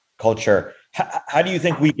around culture. How do you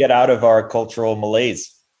think we get out of our cultural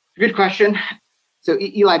malaise? Good question. So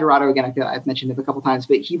Eli Dourado, again, I feel I've mentioned it a couple of times,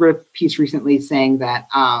 but he wrote a piece recently saying that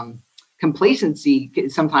complacency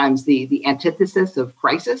is sometimes the antithesis of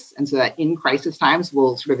crisis. And so that in crisis times,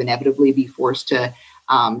 we'll sort of inevitably be forced to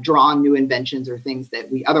draw on new inventions or things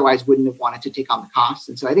that we otherwise wouldn't have wanted to take on the costs.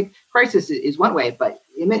 And so I think crisis is one way, but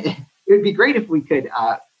it would be great if we could.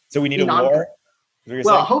 So we need a war?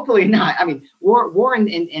 Well, hopefully not. I mean, war and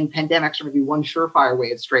pandemics are going to be one surefire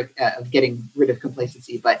way of getting rid of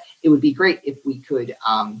complacency. But it would be great if we could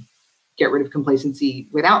get rid of complacency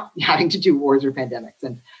without having to do wars or pandemics.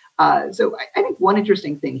 And so I think one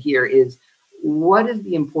interesting thing here is, what is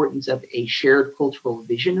the importance of a shared cultural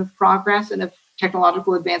vision of progress and of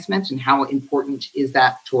technological advancements, and how important is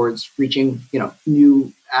that towards reaching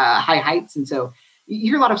new high heights? And so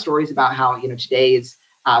you hear a lot of stories about how today's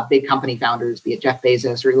big company founders, be it Jeff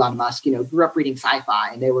Bezos or Elon Musk, grew up reading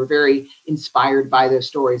sci-fi, and they were very inspired by those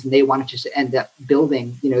stories, and they wanted to end up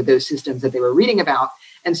building, those systems that they were reading about.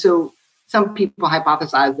 And so some people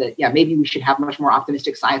hypothesize that, maybe we should have much more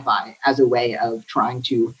optimistic sci-fi as a way of trying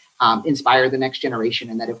to inspire the next generation.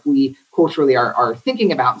 And that if we culturally are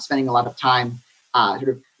thinking about and spending a lot of time sort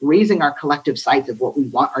of raising our collective sights of what we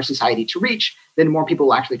want our society to reach, then more people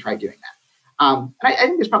will actually try doing that. And I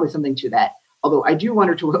think there's probably something to that. Although I do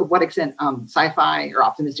wonder to what extent sci-fi or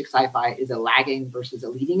optimistic sci-fi is a lagging versus a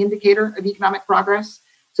leading indicator of economic progress.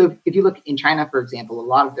 So if you look in China, for example, a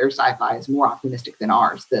lot of their sci-fi is more optimistic than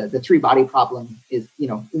ours. The three-body problem is,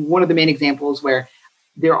 one of the main examples where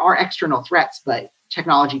there are external threats, but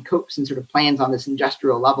technology copes and sort of plans on this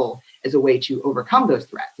industrial level as a way to overcome those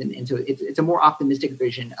threats. And so it's a more optimistic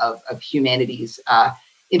vision of humanity's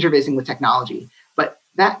interfacing with technology. But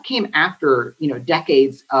that came after,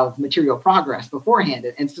 decades of material progress beforehand.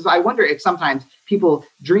 And so I wonder if sometimes people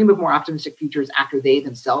dream of more optimistic futures after they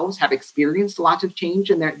themselves have experienced lots of change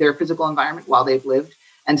in their physical environment while they've lived.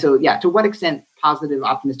 And so, to what extent positive,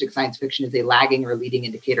 optimistic science fiction is a lagging or leading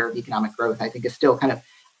indicator of economic growth, I think is still kind of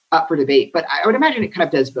up for debate. But I would imagine it kind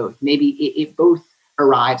of does both. Maybe it both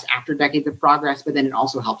arrives after decades of progress, but then it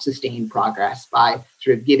also helps sustain progress by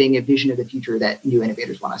sort of giving a vision of the future that new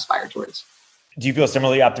innovators want to aspire towards. Do you feel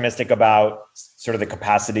similarly optimistic about sort of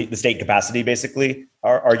the state capacity, basically,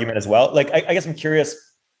 our argument as well? Like, I guess I'm curious,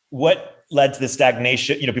 what led to the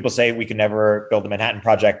stagnation? People say we can never build the Manhattan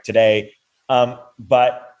Project today.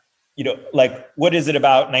 But, what is it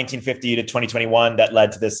about 1950 to 2021 that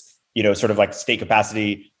led to this, sort of like state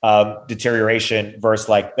capacity deterioration versus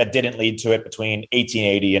like that didn't lead to it between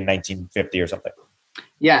 1880 and 1950 or something?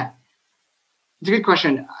 Yeah, it's a good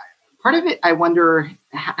question. Part of it, I wonder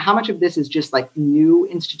how much of this is just like new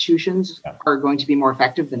institutions are going to be more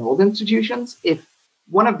effective than old institutions. If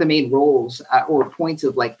one of the main roles or points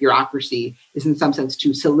of like bureaucracy is in some sense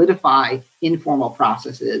to solidify informal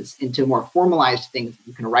processes into more formalized things that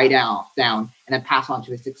you can write down and then pass on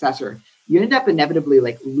to a successor, you end up inevitably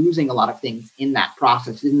like losing a lot of things in that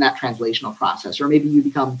process, in that translational process, or maybe you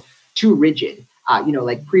become too rigid.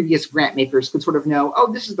 Like previous grant makers could sort of know,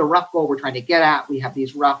 oh, this is the rough goal we're trying to get at. We have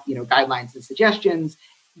these rough, guidelines and suggestions,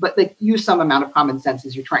 but like use some amount of common sense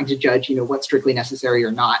as you're trying to judge, what's strictly necessary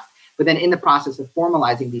or not. But then in the process of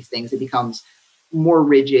formalizing these things, it becomes more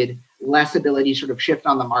rigid, less ability to sort of shift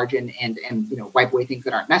on the margin and wipe away things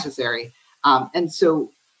that aren't necessary. And so,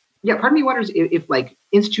 part of me wonders if like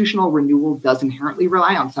institutional renewal does inherently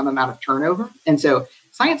rely on some amount of turnover. And so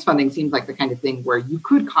science funding seems like the kind of thing where you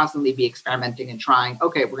could constantly be experimenting and trying,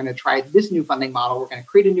 okay, we're going to try this new funding model. We're going to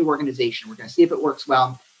create a new organization. We're going to see if it works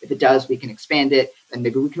well. If it does, we can expand it. And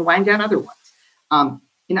maybe we can wind down other ones.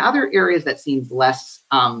 In other areas that seems less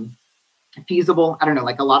feasible, I don't know,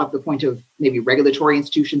 like a lot of the point of maybe regulatory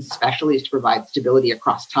institutions, especially, is to provide stability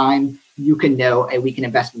across time. You can know, hey, we can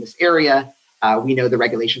invest in this area. We know the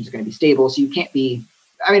regulations are going to be stable. So you can't be,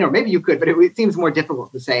 or maybe you could, but it seems more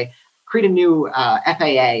difficult to say, create a new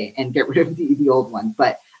FAA and get rid of the old one.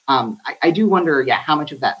 But I do wonder, how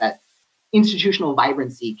much of that institutional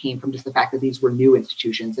vibrancy came from just the fact that these were new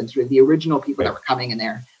institutions and sort of the original people that were coming in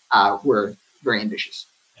there were very ambitious.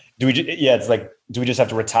 Do we just have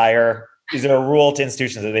to retire? Is there a rule to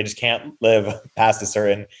institutions that they just can't live past a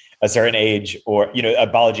certain age? Or,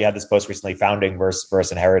 Balaji had this post recently, founding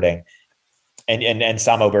versus inheriting. And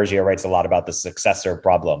Samo Bergia writes a lot about the successor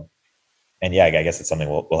problem. And I guess it's something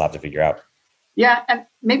we'll have to figure out. Yeah, and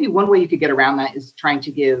maybe one way you could get around that is trying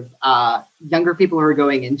to give younger people who are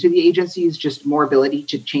going into the agencies just more ability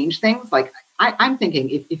to change things. Like I'm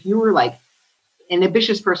thinking if you were like an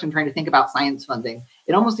ambitious person trying to think about science funding,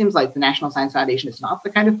 it almost seems like the National Science Foundation is not the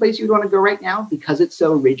kind of place you'd want to go right now because it's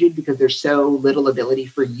so rigid, because there's so little ability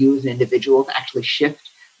for you as an individual to actually shift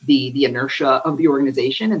the inertia of the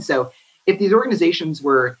organization. And so if these organizations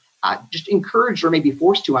were just encouraged or maybe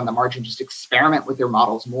forced to on the margin, just experiment with their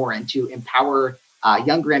models more and to empower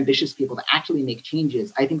younger, ambitious people to actually make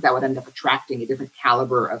changes, I think that would end up attracting a different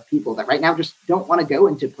caliber of people that right now just don't want to go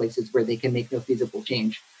into places where they can make no feasible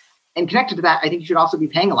change. And connected to that, I think you should also be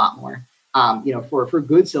paying a lot more, for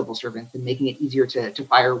good civil servants and making it easier to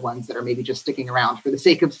fire ones that are maybe just sticking around for the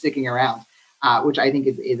sake of sticking around, which I think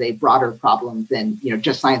is a broader problem than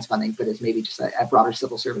just science funding, but is maybe just a broader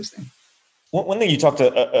civil service thing. One thing you talked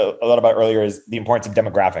a lot about earlier is the importance of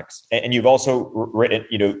demographics, and you've also written,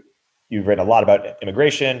 you've written a lot about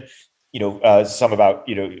immigration, some about,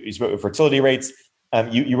 you spoke of fertility rates.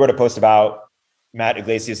 You wrote a post about Matt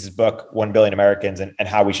Yglesias' book, 1 Billion Americans, and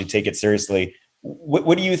how we should take it seriously.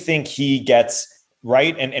 What do you think he gets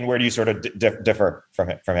right, and where do you sort of differ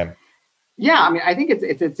from him? Yeah, I mean, I think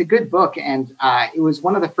it's a good book, and it was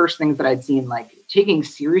one of the first things that I'd seen, like, taking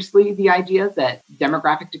seriously the idea that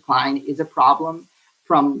demographic decline is a problem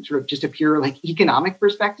from sort of just a pure economic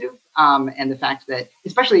perspective, and the fact that,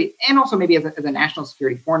 especially, and also maybe as a national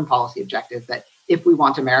security foreign policy objective, that if we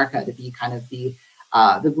want America to be kind of the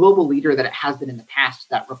global leader that it has been in the past,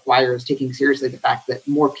 that requires taking seriously the fact that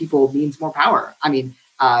more people means more power. I mean,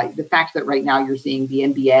 the fact that right now you're seeing the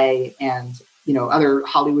NBA and other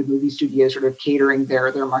Hollywood movie studios sort of catering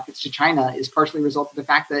their markets to China is partially a result of the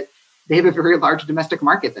fact that they have a very large domestic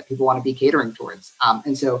market that people want to be catering towards.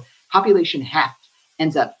 And so population heft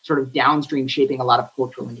ends up sort of downstream shaping a lot of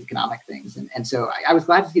cultural and economic things. And so I was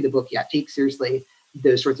glad to see the book, take seriously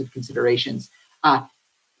those sorts of considerations.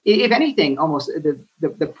 If anything, almost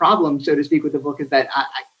the problem, so to speak, with the book is that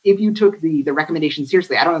if you took the recommendation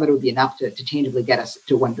seriously, I don't know that it would be enough to tangibly get us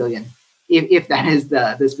to 1 billion, if that is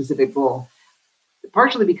the specific goal.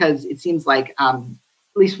 Partially because it seems like, at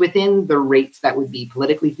least within the rates that would be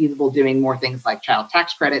politically feasible, doing more things like child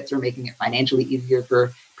tax credits or making it financially easier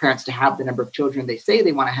for parents to have the number of children they say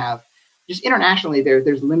they want to have, just internationally,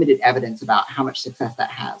 there's limited evidence about how much success that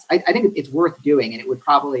has. I think it's worth doing, and it would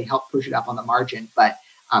probably help push it up on the margin. But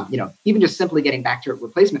even just simply getting back to a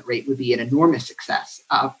replacement rate would be an enormous success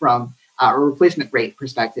from a replacement rate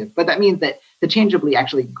perspective. But that means that the tangibly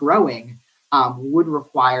actually growing would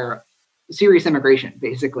require serious immigration,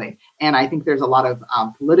 basically. And I think there's a lot of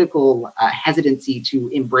political hesitancy to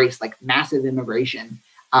embrace massive immigration,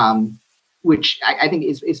 which I think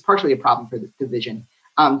is partially a problem for the vision.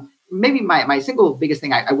 Maybe my single biggest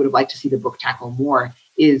thing I would have liked to see the book tackle more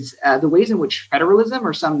is the ways in which federalism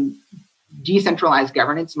or some decentralized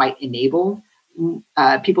governance might enable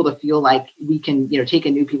people to feel like we can, take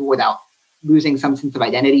in new people without losing some sense of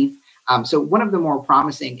identity. So one of the more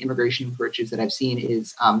promising immigration approaches that I've seen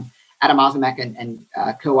is Adam Ozimek and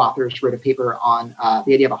co-authors wrote a paper on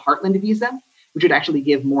the idea of a heartland visa, which would actually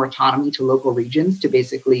give more autonomy to local regions to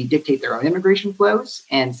basically dictate their own immigration flows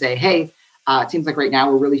and say, hey, it seems like right now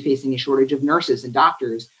we're really facing a shortage of nurses and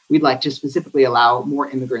doctors. We'd like to specifically allow more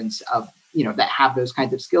immigrants that have those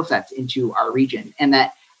kinds of skill sets into our region. And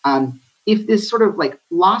that if this sort of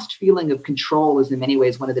lost feeling of control is in many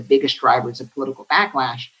ways one of the biggest drivers of political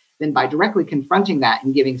backlash, then by directly confronting that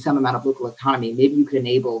and giving some amount of local autonomy, maybe you could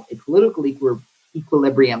enable a political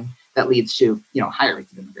equilibrium that leads to higher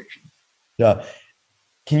rates of immigration. Yeah.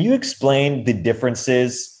 Can you explain the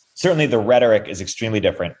differences? Certainly the rhetoric is extremely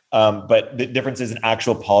different, but the differences in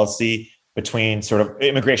actual policy between sort of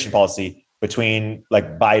immigration policy between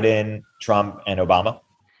Biden, Trump, and Obama?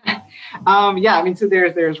 So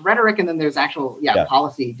there's rhetoric and then there's actual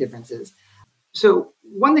policy differences. So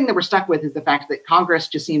one thing that we're stuck with is the fact that Congress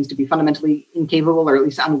just seems to be fundamentally incapable, or at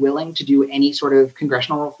least unwilling, to do any sort of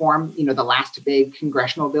congressional reform. The last big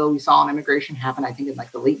congressional bill we saw on immigration happened, I think, in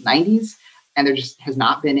the late 90s. And there just has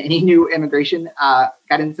not been any new immigration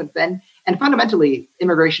guidance since then. And fundamentally,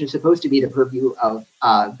 immigration is supposed to be the purview of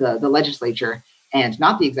the legislature and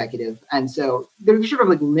not the executive. And so there's sort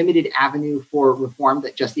of limited avenue for reform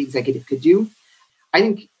that just the executive could do. I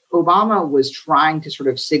think Obama was trying to sort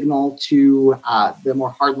of signal to the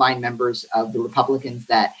more hardline members of the Republicans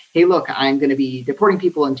that, hey, look, I'm going to be deporting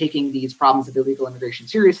people and taking these problems of illegal immigration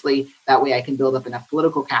seriously. That way I can build up enough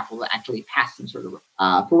political capital to actually pass some sort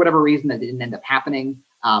of, for whatever reason, that didn't end up happening.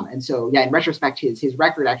 And so, in retrospect, his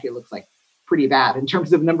record actually looks pretty bad in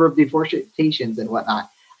terms of number of deportations and whatnot.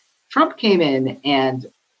 Trump came in, and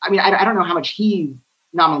I don't know how much he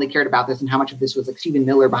nominally cared about this and how much of this was Stephen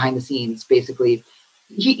Miller behind the scenes. Basically,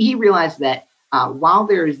 he realized that while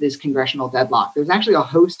there is this congressional deadlock, there's actually a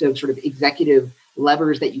host of sort of executive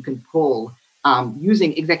levers that you can pull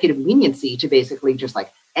using executive leniency to basically just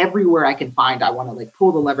everywhere I can find, I want to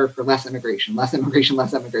pull the lever for less immigration, less immigration,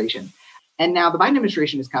 less immigration. And now the Biden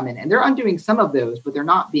administration has come in and they're undoing some of those, but they're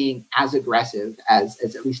not being as aggressive as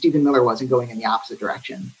at least Stephen Miller was and going in the opposite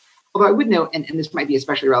direction. Although I would note, and this might be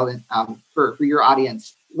especially relevant for your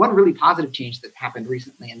audience, one really positive change that happened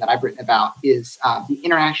recently and that I've written about is the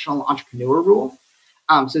international entrepreneur rule.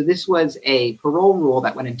 So this was a parole rule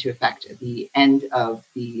that went into effect at the end of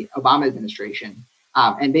the Obama administration.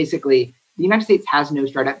 And basically, the United States has no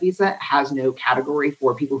startup visa, has no category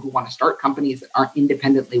for people who want to start companies that aren't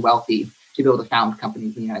independently wealthy to be able to found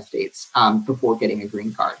companies in the United States before getting a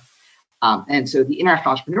green card. And so the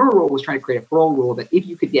international entrepreneur rule was trying to create a parole rule that if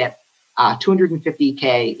you could get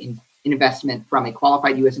 $250K in investment from a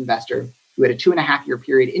qualified U.S. investor, you had a 2.5-year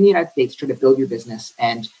period in the United States to try to build your business,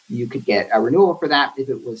 and you could get a renewal for that if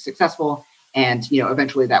it was successful. And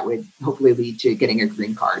eventually that would hopefully lead to getting a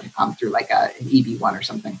green card through like an EB-1 or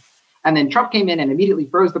something. And then Trump came in and immediately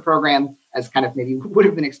froze the program, as kind of maybe would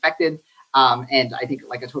have been expected. And I think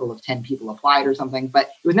like a total of 10 people applied or something, but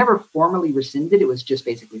it was never formally rescinded. It was just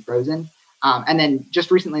basically frozen. And then just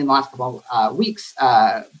recently in the last couple of weeks,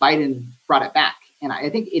 Biden brought it back. And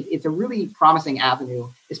I think it's a really promising avenue,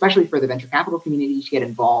 especially for the venture capital community, to get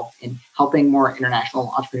involved in helping more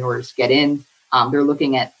international entrepreneurs get in. They're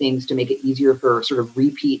looking at things to make it easier for sort of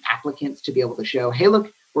repeat applicants to be able to show, hey,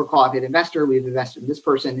 look, we're a qualified investor. We've invested in this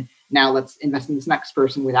person. Now let's invest in this next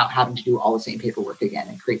person without having to do all the same paperwork again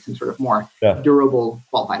and create some sort of more durable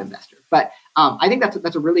qualified investor. But I think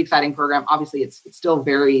that's a really exciting program. Obviously, it's still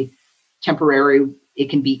very temporary. It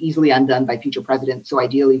can be easily undone by future presidents. So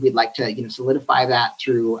ideally, we'd like to solidify that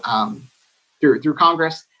through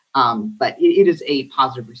Congress. But it is a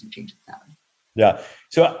positive recent change that's happening. Yeah.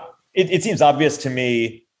 So it seems obvious to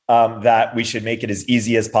me that we should make it as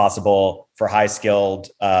easy as possible for high skilled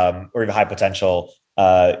or even high potential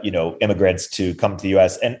immigrants to come to the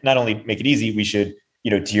U.S. And not only make it easy, we should,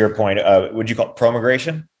 to your point, would you call it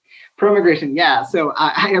pro-migration? Pro-migration, yeah. So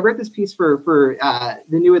I wrote this piece for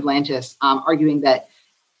the New Atlantis, arguing that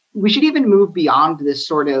we should even move beyond this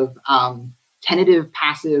sort of tentative,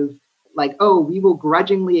 passive, like, oh, we will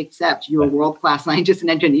grudgingly accept your world-class scientists and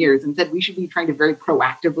engineers. Instead, we should be trying to very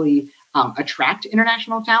proactively attract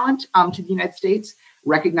international talent to the United States,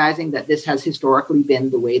 recognizing that this has historically been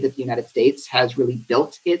the way that the United States has really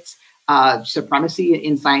built its supremacy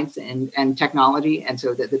in science and technology. And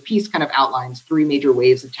so the piece kind of outlines 3 major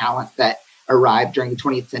waves of talent that arrived during the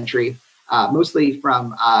 20th century, mostly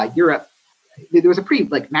from Europe. There was a pretty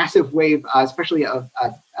massive wave, especially of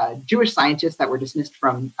Jewish scientists that were dismissed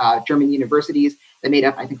from German universities that made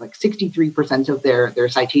up, I think, 63% of their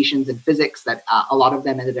citations in physics, that a lot of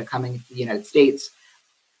them ended up coming to the United States.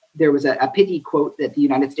 There was a pithy quote that the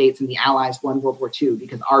United States and the Allies won World War II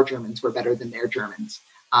because our Germans were better than their Germans,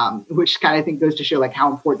 which kind of I think goes to show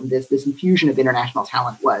how important this infusion of international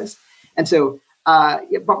talent was. And so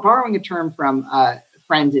borrowing a term from a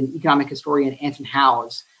friend and economic historian Anton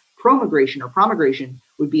Howes, pro-migration or promigration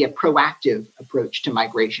would be a proactive approach to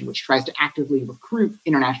migration, which tries to actively recruit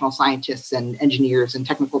international scientists and engineers and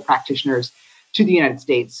technical practitioners to the United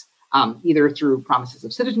States, either through promises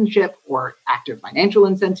of citizenship or active financial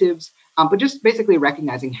incentives, but just basically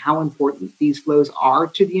recognizing how important these flows are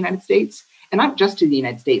to the United States, and not just to the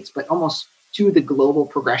United States, but almost to the global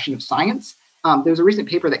progression of science. There was a recent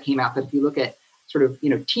paper that came out that if you look at sort of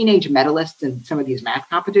teenage medalists in some of these math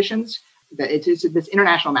competitions, that it's this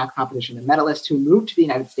international math competition, the medalists who moved to the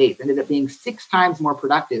United States ended up being 6 times more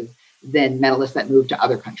productive than medalists that moved to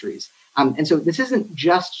other countries. And so this isn't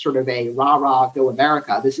just sort of a rah-rah, go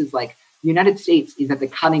America. This is the United States is at the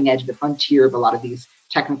cutting edge, the frontier of a lot of these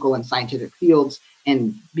technical and scientific fields.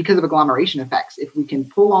 And because of agglomeration effects, if we can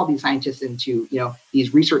pull all these scientists into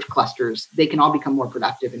these research clusters, they can all become more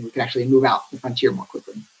productive and we can actually move out the frontier more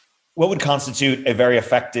quickly. What would constitute a very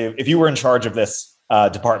effective, if you were in charge of this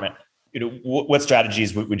department, what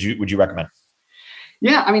strategies would you recommend?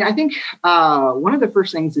 Yeah, I mean, I think one of the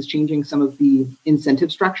first things is changing some of the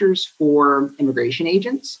incentive structures for immigration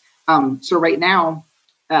agents. So right now,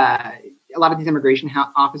 a lot of these immigration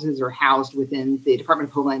offices are housed within the Department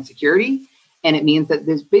of Homeland Security. And it means that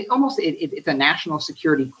there's it's a national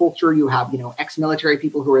security culture. You have, ex-military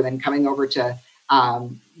people who are then coming over to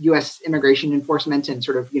U.S. immigration enforcement and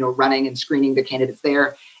sort of, running and screening the candidates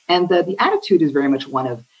there. And the attitude is very much one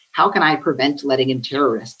of, how can I prevent letting in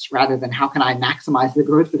terrorists rather than how can I maximize the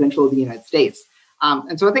growth potential of the United States?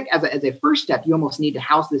 And so I think as a first step, you almost need to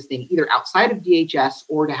house this thing either outside of DHS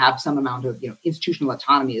or to have some amount of institutional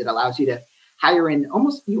autonomy that allows you to hire in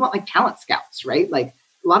you want talent scouts, right?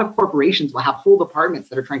 A lot of corporations will have whole departments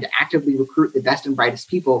that are trying to actively recruit the best and brightest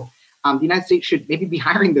people. The United States should maybe be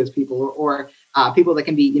hiring those people or people that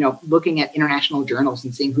can be, looking at international journals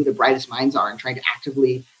and seeing who the brightest minds are and trying to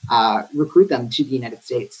actively recruit them to the United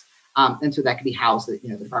States. And so that could be housed at, the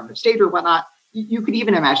Department of State or whatnot. You could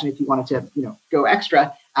even imagine if you wanted to, go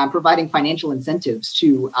extra, providing financial incentives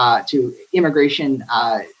to immigration,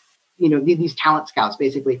 these talent scouts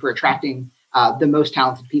basically for attracting the most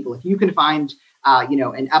talented people. If you can find,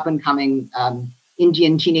 an up and coming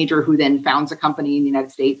Indian teenager who then founds a company in the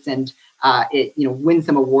United States and it wins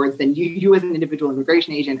some awards, then you as an individual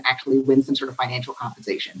immigration agent actually win some sort of financial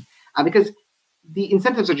compensation because the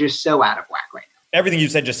incentives are just so out of whack right now. Everything you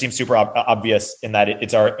said just seems super obvious in that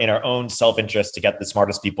it's in our own self-interest to get the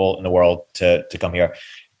smartest people in the world to come here.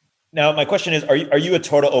 Now, my question is, are you a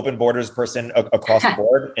total open borders person across the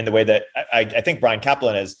board in the way that I think Bryan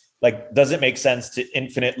Caplan is? Like, does it make sense to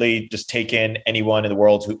infinitely just take in anyone in the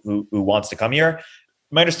world who wants to come here?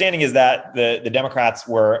 My understanding is that the Democrats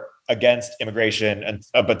were against immigration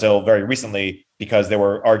up until very recently because there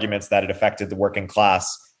were arguments that it affected the working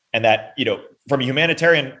class, and that, from a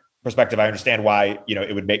humanitarian perspective, I understand why,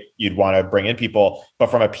 it would make you'd want to bring in people, but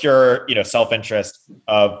from a pure, self-interest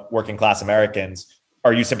of working class Americans,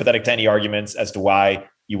 are you sympathetic to any arguments as to why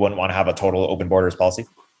you wouldn't want to have a total open borders policy?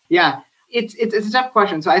 Yeah, it's a tough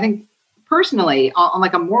question. So I think personally, on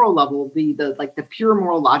like a moral level, the pure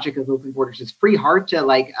moral logic of open borders is pretty hard to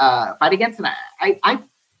fight against. And I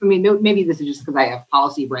mean, maybe this is just because I have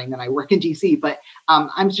policy brain and I work in DC, but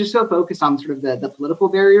I'm just so focused on sort of the political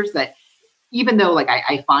barriers that even though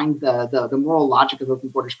I find the moral logic of open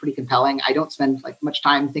borders pretty compelling, I don't spend much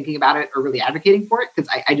time thinking about it or really advocating for it because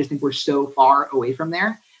I just think we're so far away from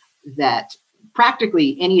there that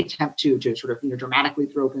practically any attempt to sort of dramatically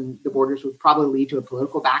throw open the borders would probably lead to a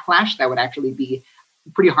political backlash that would actually be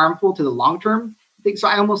pretty harmful to the long term. So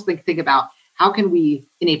I almost think about how can we,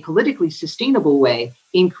 in a politically sustainable way,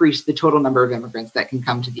 increase the total number of immigrants that can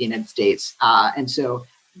come to the United States, and so.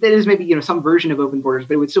 That is maybe some version of open borders,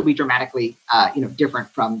 but it would still be dramatically different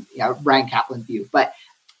from Bryan Caplan's view. But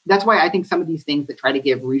that's why I think some of these things that try to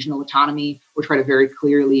give regional autonomy or try to very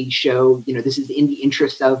clearly show this is in the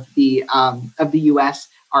interest of the U.S.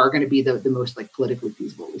 are going to be the most politically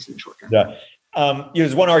feasible, at least in the short term. Yeah,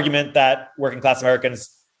 there's one argument that working class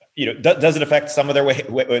Americans, does it affect some of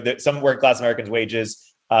their some working class Americans'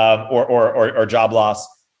 wages or job loss?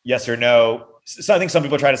 Yes or no? So I think some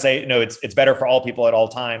people try to say, no, it's better for all people at all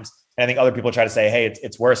times. And I think other people try to say, hey,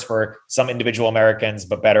 it's worse for some individual Americans,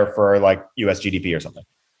 but better for US GDP or something.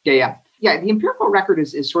 Yeah. The empirical record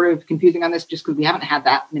is sort of confusing on this just because we haven't had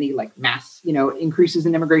that many mass, increases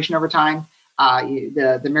in immigration over time.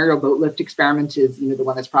 The Mariel boat lift experiment is, the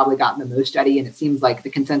one that's probably gotten the most study. And it seems like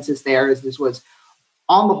the consensus there is this was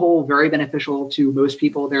on the whole very beneficial to most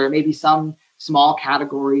people. There are maybe some small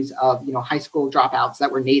categories of, high school dropouts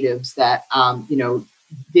that were natives that,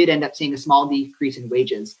 did end up seeing a small decrease in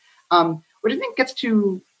wages, which I think gets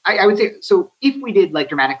to, I would say, so if we did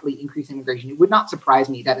dramatically increase immigration, it would not surprise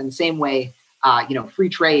me that in the same way, free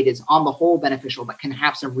trade is on the whole beneficial, but can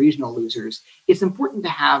have some regional losers. It's important to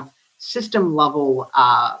have system level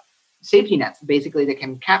safety nets, basically that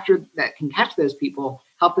can catch those people,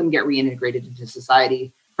 help them get reintegrated into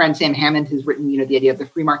society. Friend Sam Hammond has written, the idea of the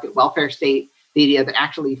free market welfare state, the idea that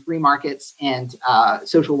actually free markets and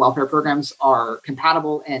social welfare programs are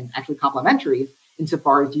compatible and actually complementary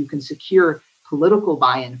insofar as you can secure political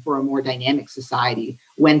buy-in for a more dynamic society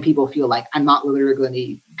when people feel like I'm not literally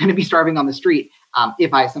going to be starving on the street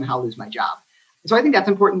if I somehow lose my job. So I think that's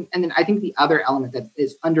important. And then I think the other element that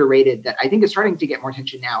is underrated that I think is starting to get more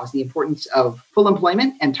attention now is the importance of full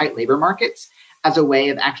employment and tight labor markets as a way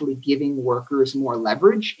of actually giving workers more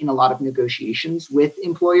leverage in a lot of negotiations with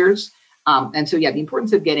employers. And so, the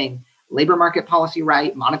importance of getting labor market policy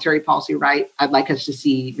right, monetary policy right. I'd like us to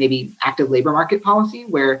see maybe active labor market policy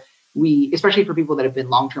where we, especially for people that have been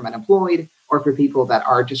long-term unemployed or for people that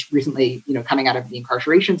are just recently, coming out of the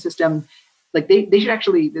incarceration system, they should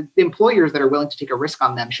actually, the employers that are willing to take a risk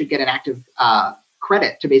on them should get an active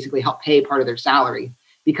credit to basically help pay part of their salary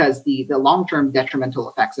because the long-term detrimental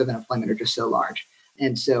effects of unemployment are just so large.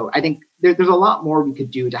 And so I think there's a lot more we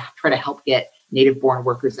could do to try to help get native-born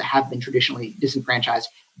workers that have been traditionally disenfranchised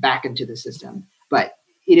back into the system. But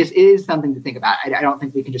it is something to think about. I don't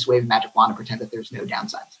think we can just wave a magic wand and pretend that there's no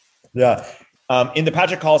downsides. Yeah. In the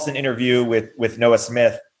Patrick Collison interview with Noah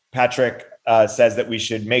Smith, Patrick says that we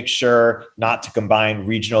should make sure not to combine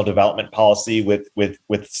regional development policy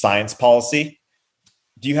with science policy.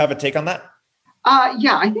 Do you have a take on that?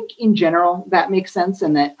 I think in general that makes sense,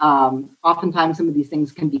 and that oftentimes some of these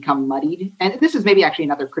things can become muddied. And this is maybe actually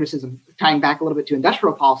another criticism, tying back a little bit to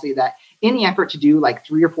industrial policy, that in the effort to do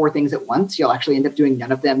 3 or 4 things at once, you'll actually end up doing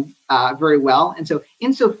none of them very well. And so,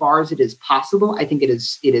 insofar as it is possible, I think it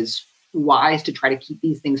is wise to try to keep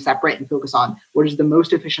these things separate and focus on what is the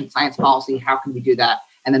most efficient science policy, how can we do that,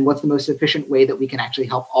 and then what's the most efficient way that we can actually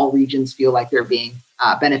help all regions feel like they're being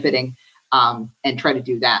benefiting. and try to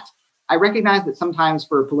do that. I recognize that sometimes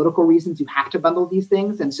for political reasons, you have to bundle these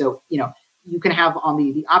things. And so, you can have on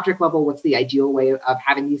the object level, what's the ideal way of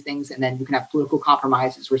having these things. And then you can have political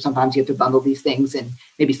compromises where sometimes you have to bundle these things in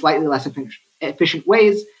maybe slightly less efficient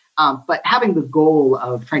ways. But having the goal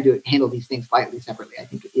of trying to handle these things slightly separately, I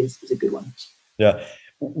think is a good one. Yeah.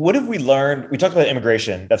 What have we learned? We talked about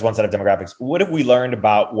immigration. That's one set of demographics. What have we learned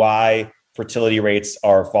about why fertility rates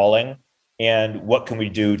are falling? And what can we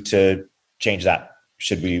do to change that,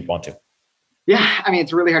 should we want to? Yeah, I mean,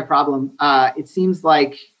 it's a really hard problem. It seems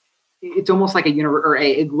like it's almost like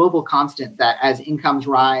a global constant that as incomes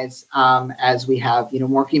rise, as we have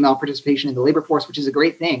more female participation in the labor force, which is a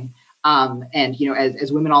great thing, and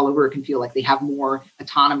as women all over can feel like they have more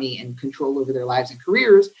autonomy and control over their lives and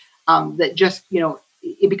careers, that just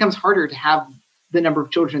it becomes harder to have the number of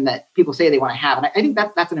children that people say they want to have. And I think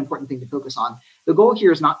that's an important thing to focus on. The goal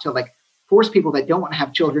here is not to force people that don't want to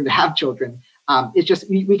have children to have children. It's just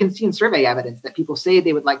we can see in survey evidence that people say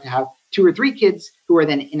they would like to have 2 or 3 kids who are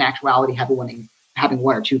then in actuality having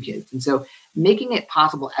 1 or 2 kids. And so making it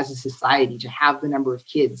possible as a society to have the number of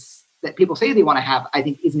kids that people say they want to have, I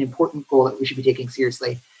think is an important goal that we should be taking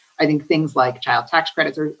seriously. I think things like child tax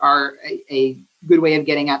credits are a good way of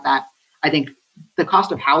getting at that. I think the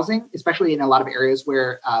cost of housing, especially in a lot of areas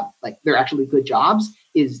where they're actually good jobs,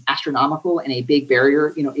 is astronomical and a big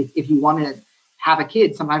barrier. If you want to have a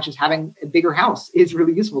kid, sometimes just having a bigger house is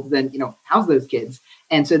really useful to then, house those kids.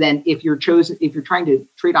 And so then if you're trying to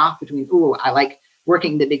trade off between, I like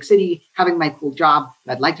working in the big city, having my cool job,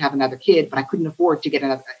 but I'd like to have another kid, but I couldn't afford to get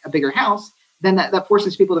a bigger house, then that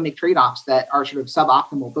forces people to make trade-offs that are sort of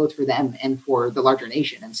suboptimal, both for them and for the larger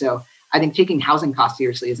nation. And so I think taking housing costs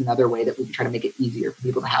seriously is another way that we can try to make it easier for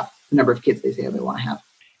people to have the number of kids they say they want to have.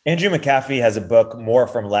 Andrew McAfee has a book, More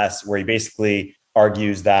from Less, where he basically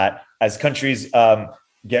argues that as countries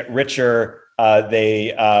get richer,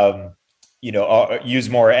 they use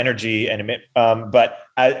more energy and emit, but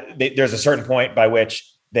there's a certain point by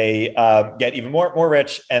which they get even more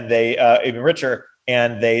rich, and they even richer,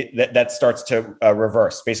 and that starts to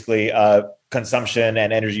reverse. Basically, consumption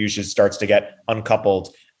and energy usage starts to get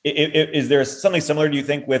uncoupled. Is there something similar, do you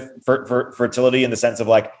think, with fertility, in the sense of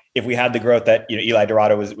if we had the growth that Eli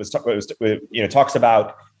Dourado talks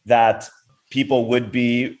about, that people would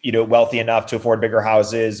be wealthy enough to afford bigger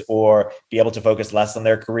houses or be able to focus less on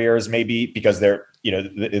their careers, maybe because they're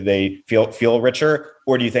they feel richer?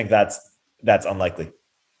 Or do you think that's unlikely?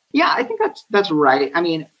 Yeah, I think that's right. I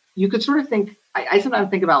mean, you could sort of think. I sometimes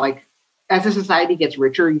think about as a society gets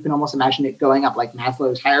richer, you can almost imagine it going up like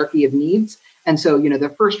Maslow's hierarchy of needs. And so, the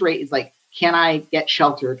first rate is can I get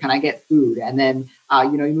shelter? Can I get food? And then,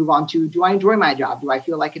 you move on to, do I enjoy my job? Do I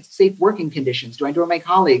feel like it's safe working conditions? Do I enjoy my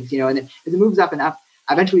colleagues? And then as it moves up and up,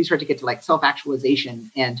 eventually you start to get to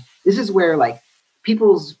self-actualization. And this is where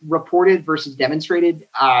people's reported versus demonstrated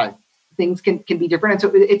things can be different. And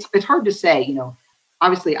so it's hard to say,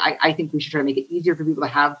 obviously I think we should try to make it easier for people to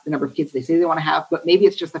have the number of kids they say they want to have, but maybe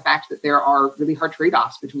it's just the fact that there are really hard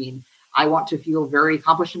trade-offs between, I want to feel very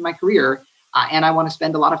accomplished in my career, and I want to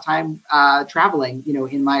spend a lot of time traveling,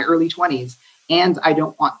 in my early 20s. And I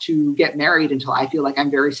don't want to get married until I feel like I'm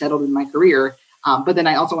very settled in my career. But then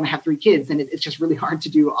I also want to have 3 kids, and it's just really hard to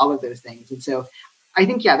do all of those things. And so I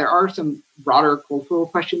think, there are some broader cultural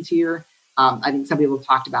questions here. I think some people have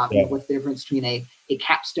talked about what's the difference between a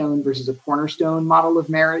capstone versus a cornerstone model of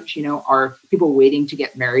marriage. Are people waiting to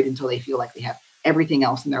get married until they feel like they have everything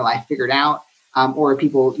else in their life figured out? Or are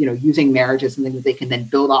people, using marriage as something that they can then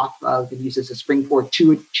build off of and use as a springboard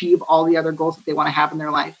to achieve all the other goals that they want to have in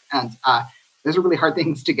their life? And those are really hard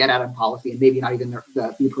things to get at in policy, and maybe not even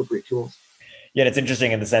the appropriate tools. Yeah, it's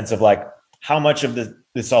interesting in the sense of how much of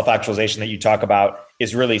the self-actualization that you talk about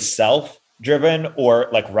is really self-driven or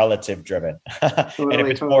relative driven. Totally, and if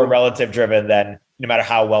it's more relative driven, then no matter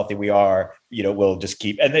how wealthy we are, we'll just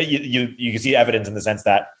keep. And then you can see evidence in the sense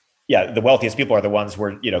that, the wealthiest people are the ones who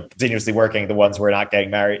are, continuously working, the ones who are not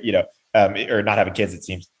getting married, or not having kids, it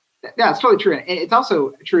seems. Yeah, it's totally true. And it's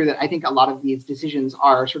also true that I think a lot of these decisions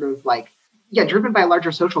are sort of driven by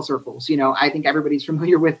larger social circles. I think everybody's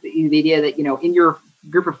familiar with the idea that, in your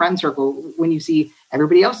group of friend circle, when you see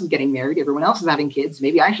everybody else is getting married, everyone else is having kids,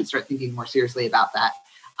 maybe I should start thinking more seriously about that.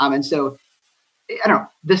 And so, I don't know,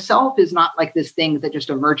 the self is not this thing that just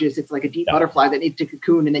emerges. It's like a deep butterfly that needs to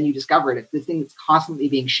cocoon and then you discover it. It's this thing that's constantly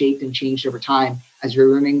being shaped and changed over time as you're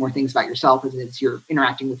learning more things about yourself, as you're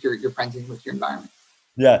interacting with your friends and with your environment.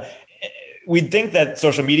 Yeah. We'd think that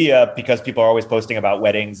social media, because people are always posting about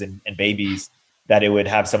weddings and babies, that it would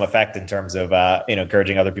have some effect in terms of,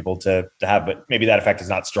 encouraging other people to have, but maybe that effect is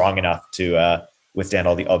not strong enough to withstand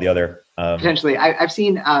all the other. Potentially, I've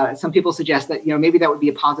seen some people suggest that maybe that would be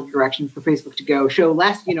a positive direction for Facebook to go. Show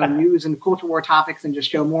less news and culture war topics, and just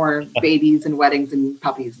show more babies and weddings and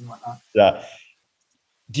puppies and whatnot. Yeah.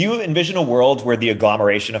 Do you envision a world where the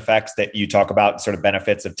agglomeration effects that you talk about, sort of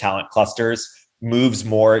benefits of talent clusters, moves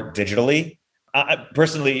more digitally?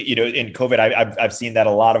 Personally, in COVID, I've seen that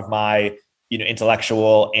a lot of my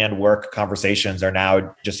intellectual and work conversations are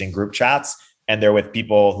now just in group chats, and they're with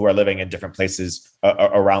people who are living in different places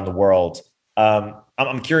around the world.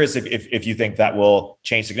 I'm curious if you think that will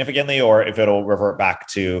change significantly, or if it'll revert back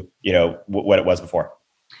to what it was before.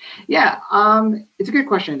 Yeah, it's a good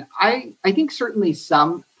question. I think certainly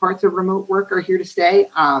some parts of remote work are here to stay.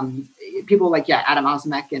 People like Adam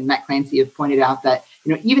Ozimek and Matt Clancy have pointed out that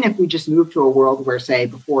even if we just move to a world where, say,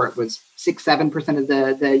 before it was 6-7%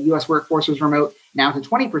 of the U.S. workforce was remote, now to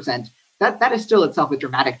 20%, that is still itself a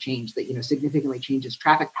dramatic change that significantly changes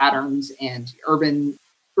traffic patterns and urban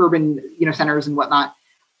centers and whatnot.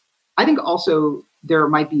 I think also there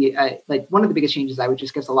might be one of the biggest changes I would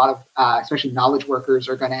just guess a lot of especially knowledge workers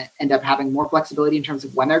are going to end up having more flexibility in terms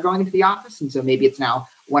of when they're going into the office. And so maybe it's now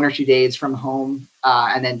 1 or 2 days from home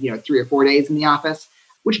and then 3 or 4 days in the office,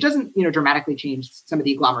 which doesn't dramatically change some of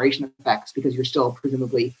the agglomeration effects because you're still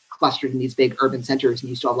presumably clustered in these big urban centers and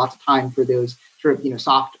you still have lots of time for those sort of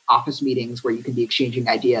soft office meetings where you can be exchanging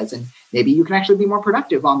ideas, and maybe you can actually be more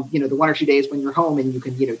productive on the 1 or 2 days when you're home and you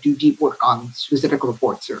can do deep work on specific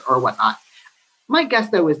reports or whatnot. My guess,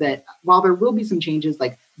 though, is that while there will be some changes,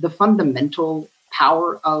 like the fundamental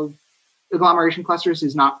power of agglomeration clusters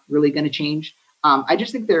is not really going to change. I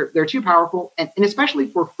just think they're too powerful, and especially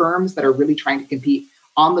for firms that are really trying to compete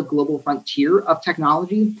on the global frontier of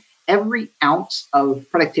technology, every ounce of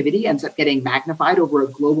productivity ends up getting magnified over a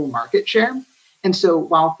global market share. And so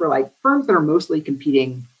while for firms that are mostly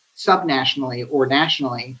competing subnationally or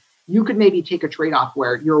nationally, you could maybe take a trade-off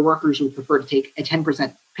where your workers would prefer to take a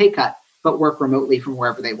 10% pay cut but work remotely from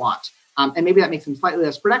wherever they want. And maybe that makes them slightly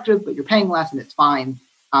less productive, but you're paying less and it's fine.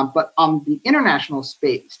 But on the international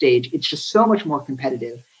stage, it's just so much more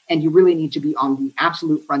competitive. And you really need to be on the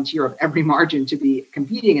absolute frontier of every margin to be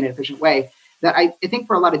competing in an efficient way that I think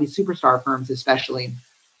for a lot of these superstar firms, especially,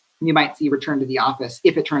 you might see return to the office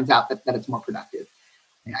if it turns out that it's more productive.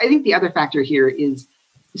 I think the other factor here is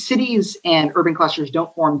cities and urban clusters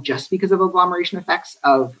don't form just because of agglomeration effects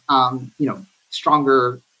of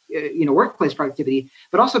stronger workplace productivity,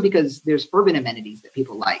 but also because there's urban amenities that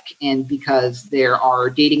people like, and because there are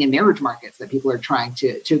dating and marriage markets that people are trying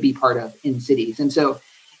to be part of in cities. And so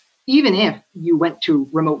even if you went to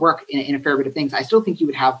remote work in a fair bit of things, I still think you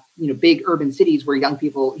would have big urban cities where young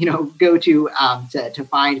people go to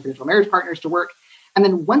find potential marriage partners to work. And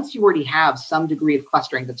then once you already have some degree of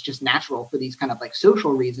clustering that's just natural for these kind of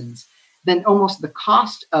social reasons, then almost the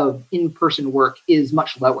cost of in-person work is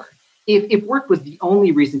much lower. If work was the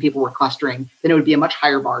only reason people were clustering, then it would be a much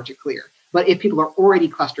higher bar to clear. But if people are already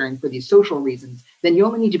clustering for these social reasons, then you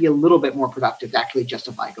only need to be a little bit more productive to actually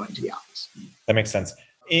justify going to the office. That makes sense.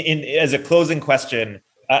 As a closing question,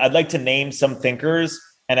 I'd like to name some thinkers,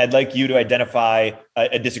 and I'd like you to identify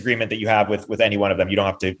a disagreement that you have with any one of them. You don't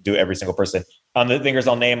have to do every single person. The thinkers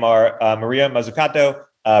I'll name are Maria Mazzucato,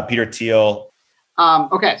 Peter Thiel.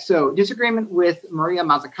 Okay, so disagreement with Maria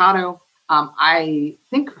Mazzucato. I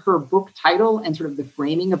think her book title and sort of the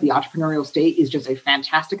framing of the entrepreneurial state is just a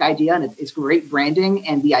fantastic idea, and it's great branding.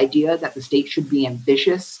 And the idea that the state should be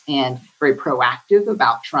ambitious and very proactive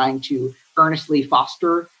about trying to earnestly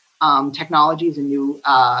foster technologies and new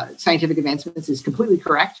scientific advancements is completely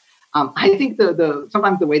correct. I think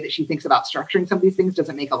sometimes the way that she thinks about structuring some of these things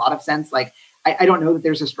doesn't make a lot of sense. I don't know that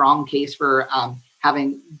there's a strong case for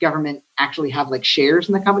having government actually have shares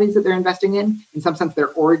in the companies that they're investing in. In some sense,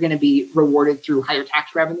 they're already going to be rewarded through higher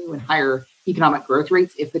tax revenue and higher economic growth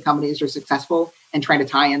rates if the companies are successful. And trying to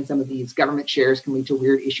tie in some of these government shares can lead to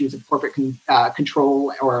weird issues of corporate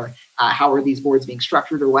control or how are these boards being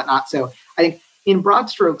structured or whatnot. So I think in broad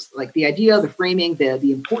strokes, the idea, the framing,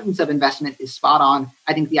 the importance of investment is spot on.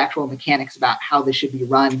 I think the actual mechanics about how this should be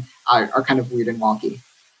run are kind of weird and wonky.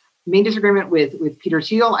 Main disagreement with Peter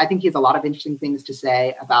Thiel, I think he has a lot of interesting things to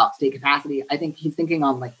say about state capacity. I think he's thinking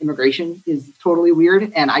on immigration is totally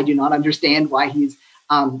weird, and I do not understand why he's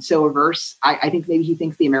so averse. I think maybe he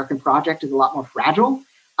thinks the American project is a lot more fragile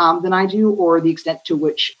than I do, or the extent to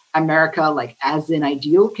which America, as an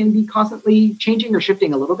ideal, can be constantly changing or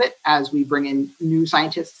shifting a little bit as we bring in new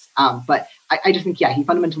scientists. But I just think, he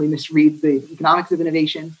fundamentally misreads the economics of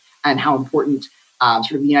innovation and how important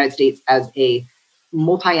sort of the United States as a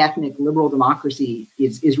multi-ethnic liberal democracy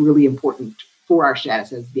is really important for our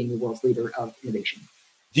status as being the world's leader of innovation.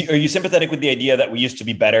 Are you sympathetic with the idea that we used to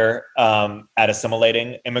be better at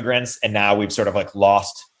assimilating immigrants, and now we've sort of like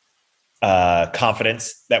lost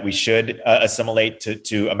confidence that we should assimilate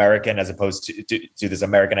to American, as opposed to this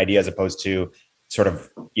American idea, as opposed to sort of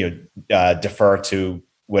defer to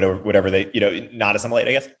whatever they not assimilate,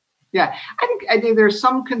 I guess? Yeah, I think there's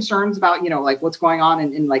some concerns about, like what's going on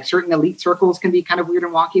in like certain elite circles can be kind of weird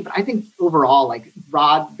and wonky. But I think overall, like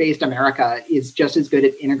broad-based America is just as good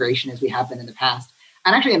at integration as we have been in the past.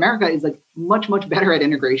 And actually, America is like much, much better at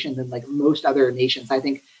integration than like most other nations. I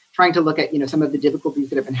think trying to look at, some of the difficulties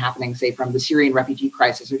that have been happening, say, from the Syrian refugee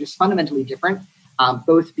crisis are just fundamentally different,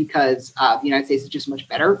 both because the United States is just much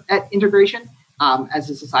better at integration as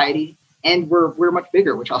a society, and we're much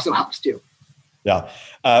bigger, which also helps too. Yeah.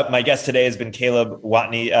 My guest today has been Caleb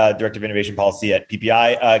Watney, Director of Innovation Policy at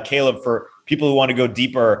PPI. Caleb, for people who want to go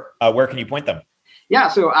deeper, where can you point them? Yeah,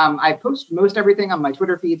 so I post most everything on my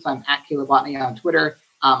Twitter feed. So I'm at Caleb Watney on Twitter.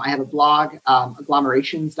 I have a blog,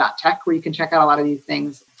 agglomerations.tech, where you can check out a lot of these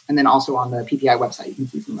things. And then also on the PPI website, you can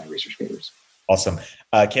see some of my research papers. Awesome.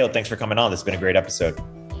 Caleb, thanks for coming on. This has been a great episode.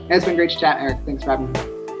 Yeah, it's been great to chat, Eric. Thanks for having me.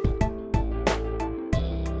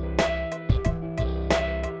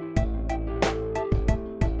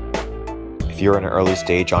 If you're an early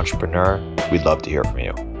stage entrepreneur, we'd love to hear from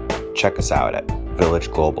you. Check us out at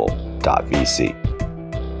villageglobal.vc.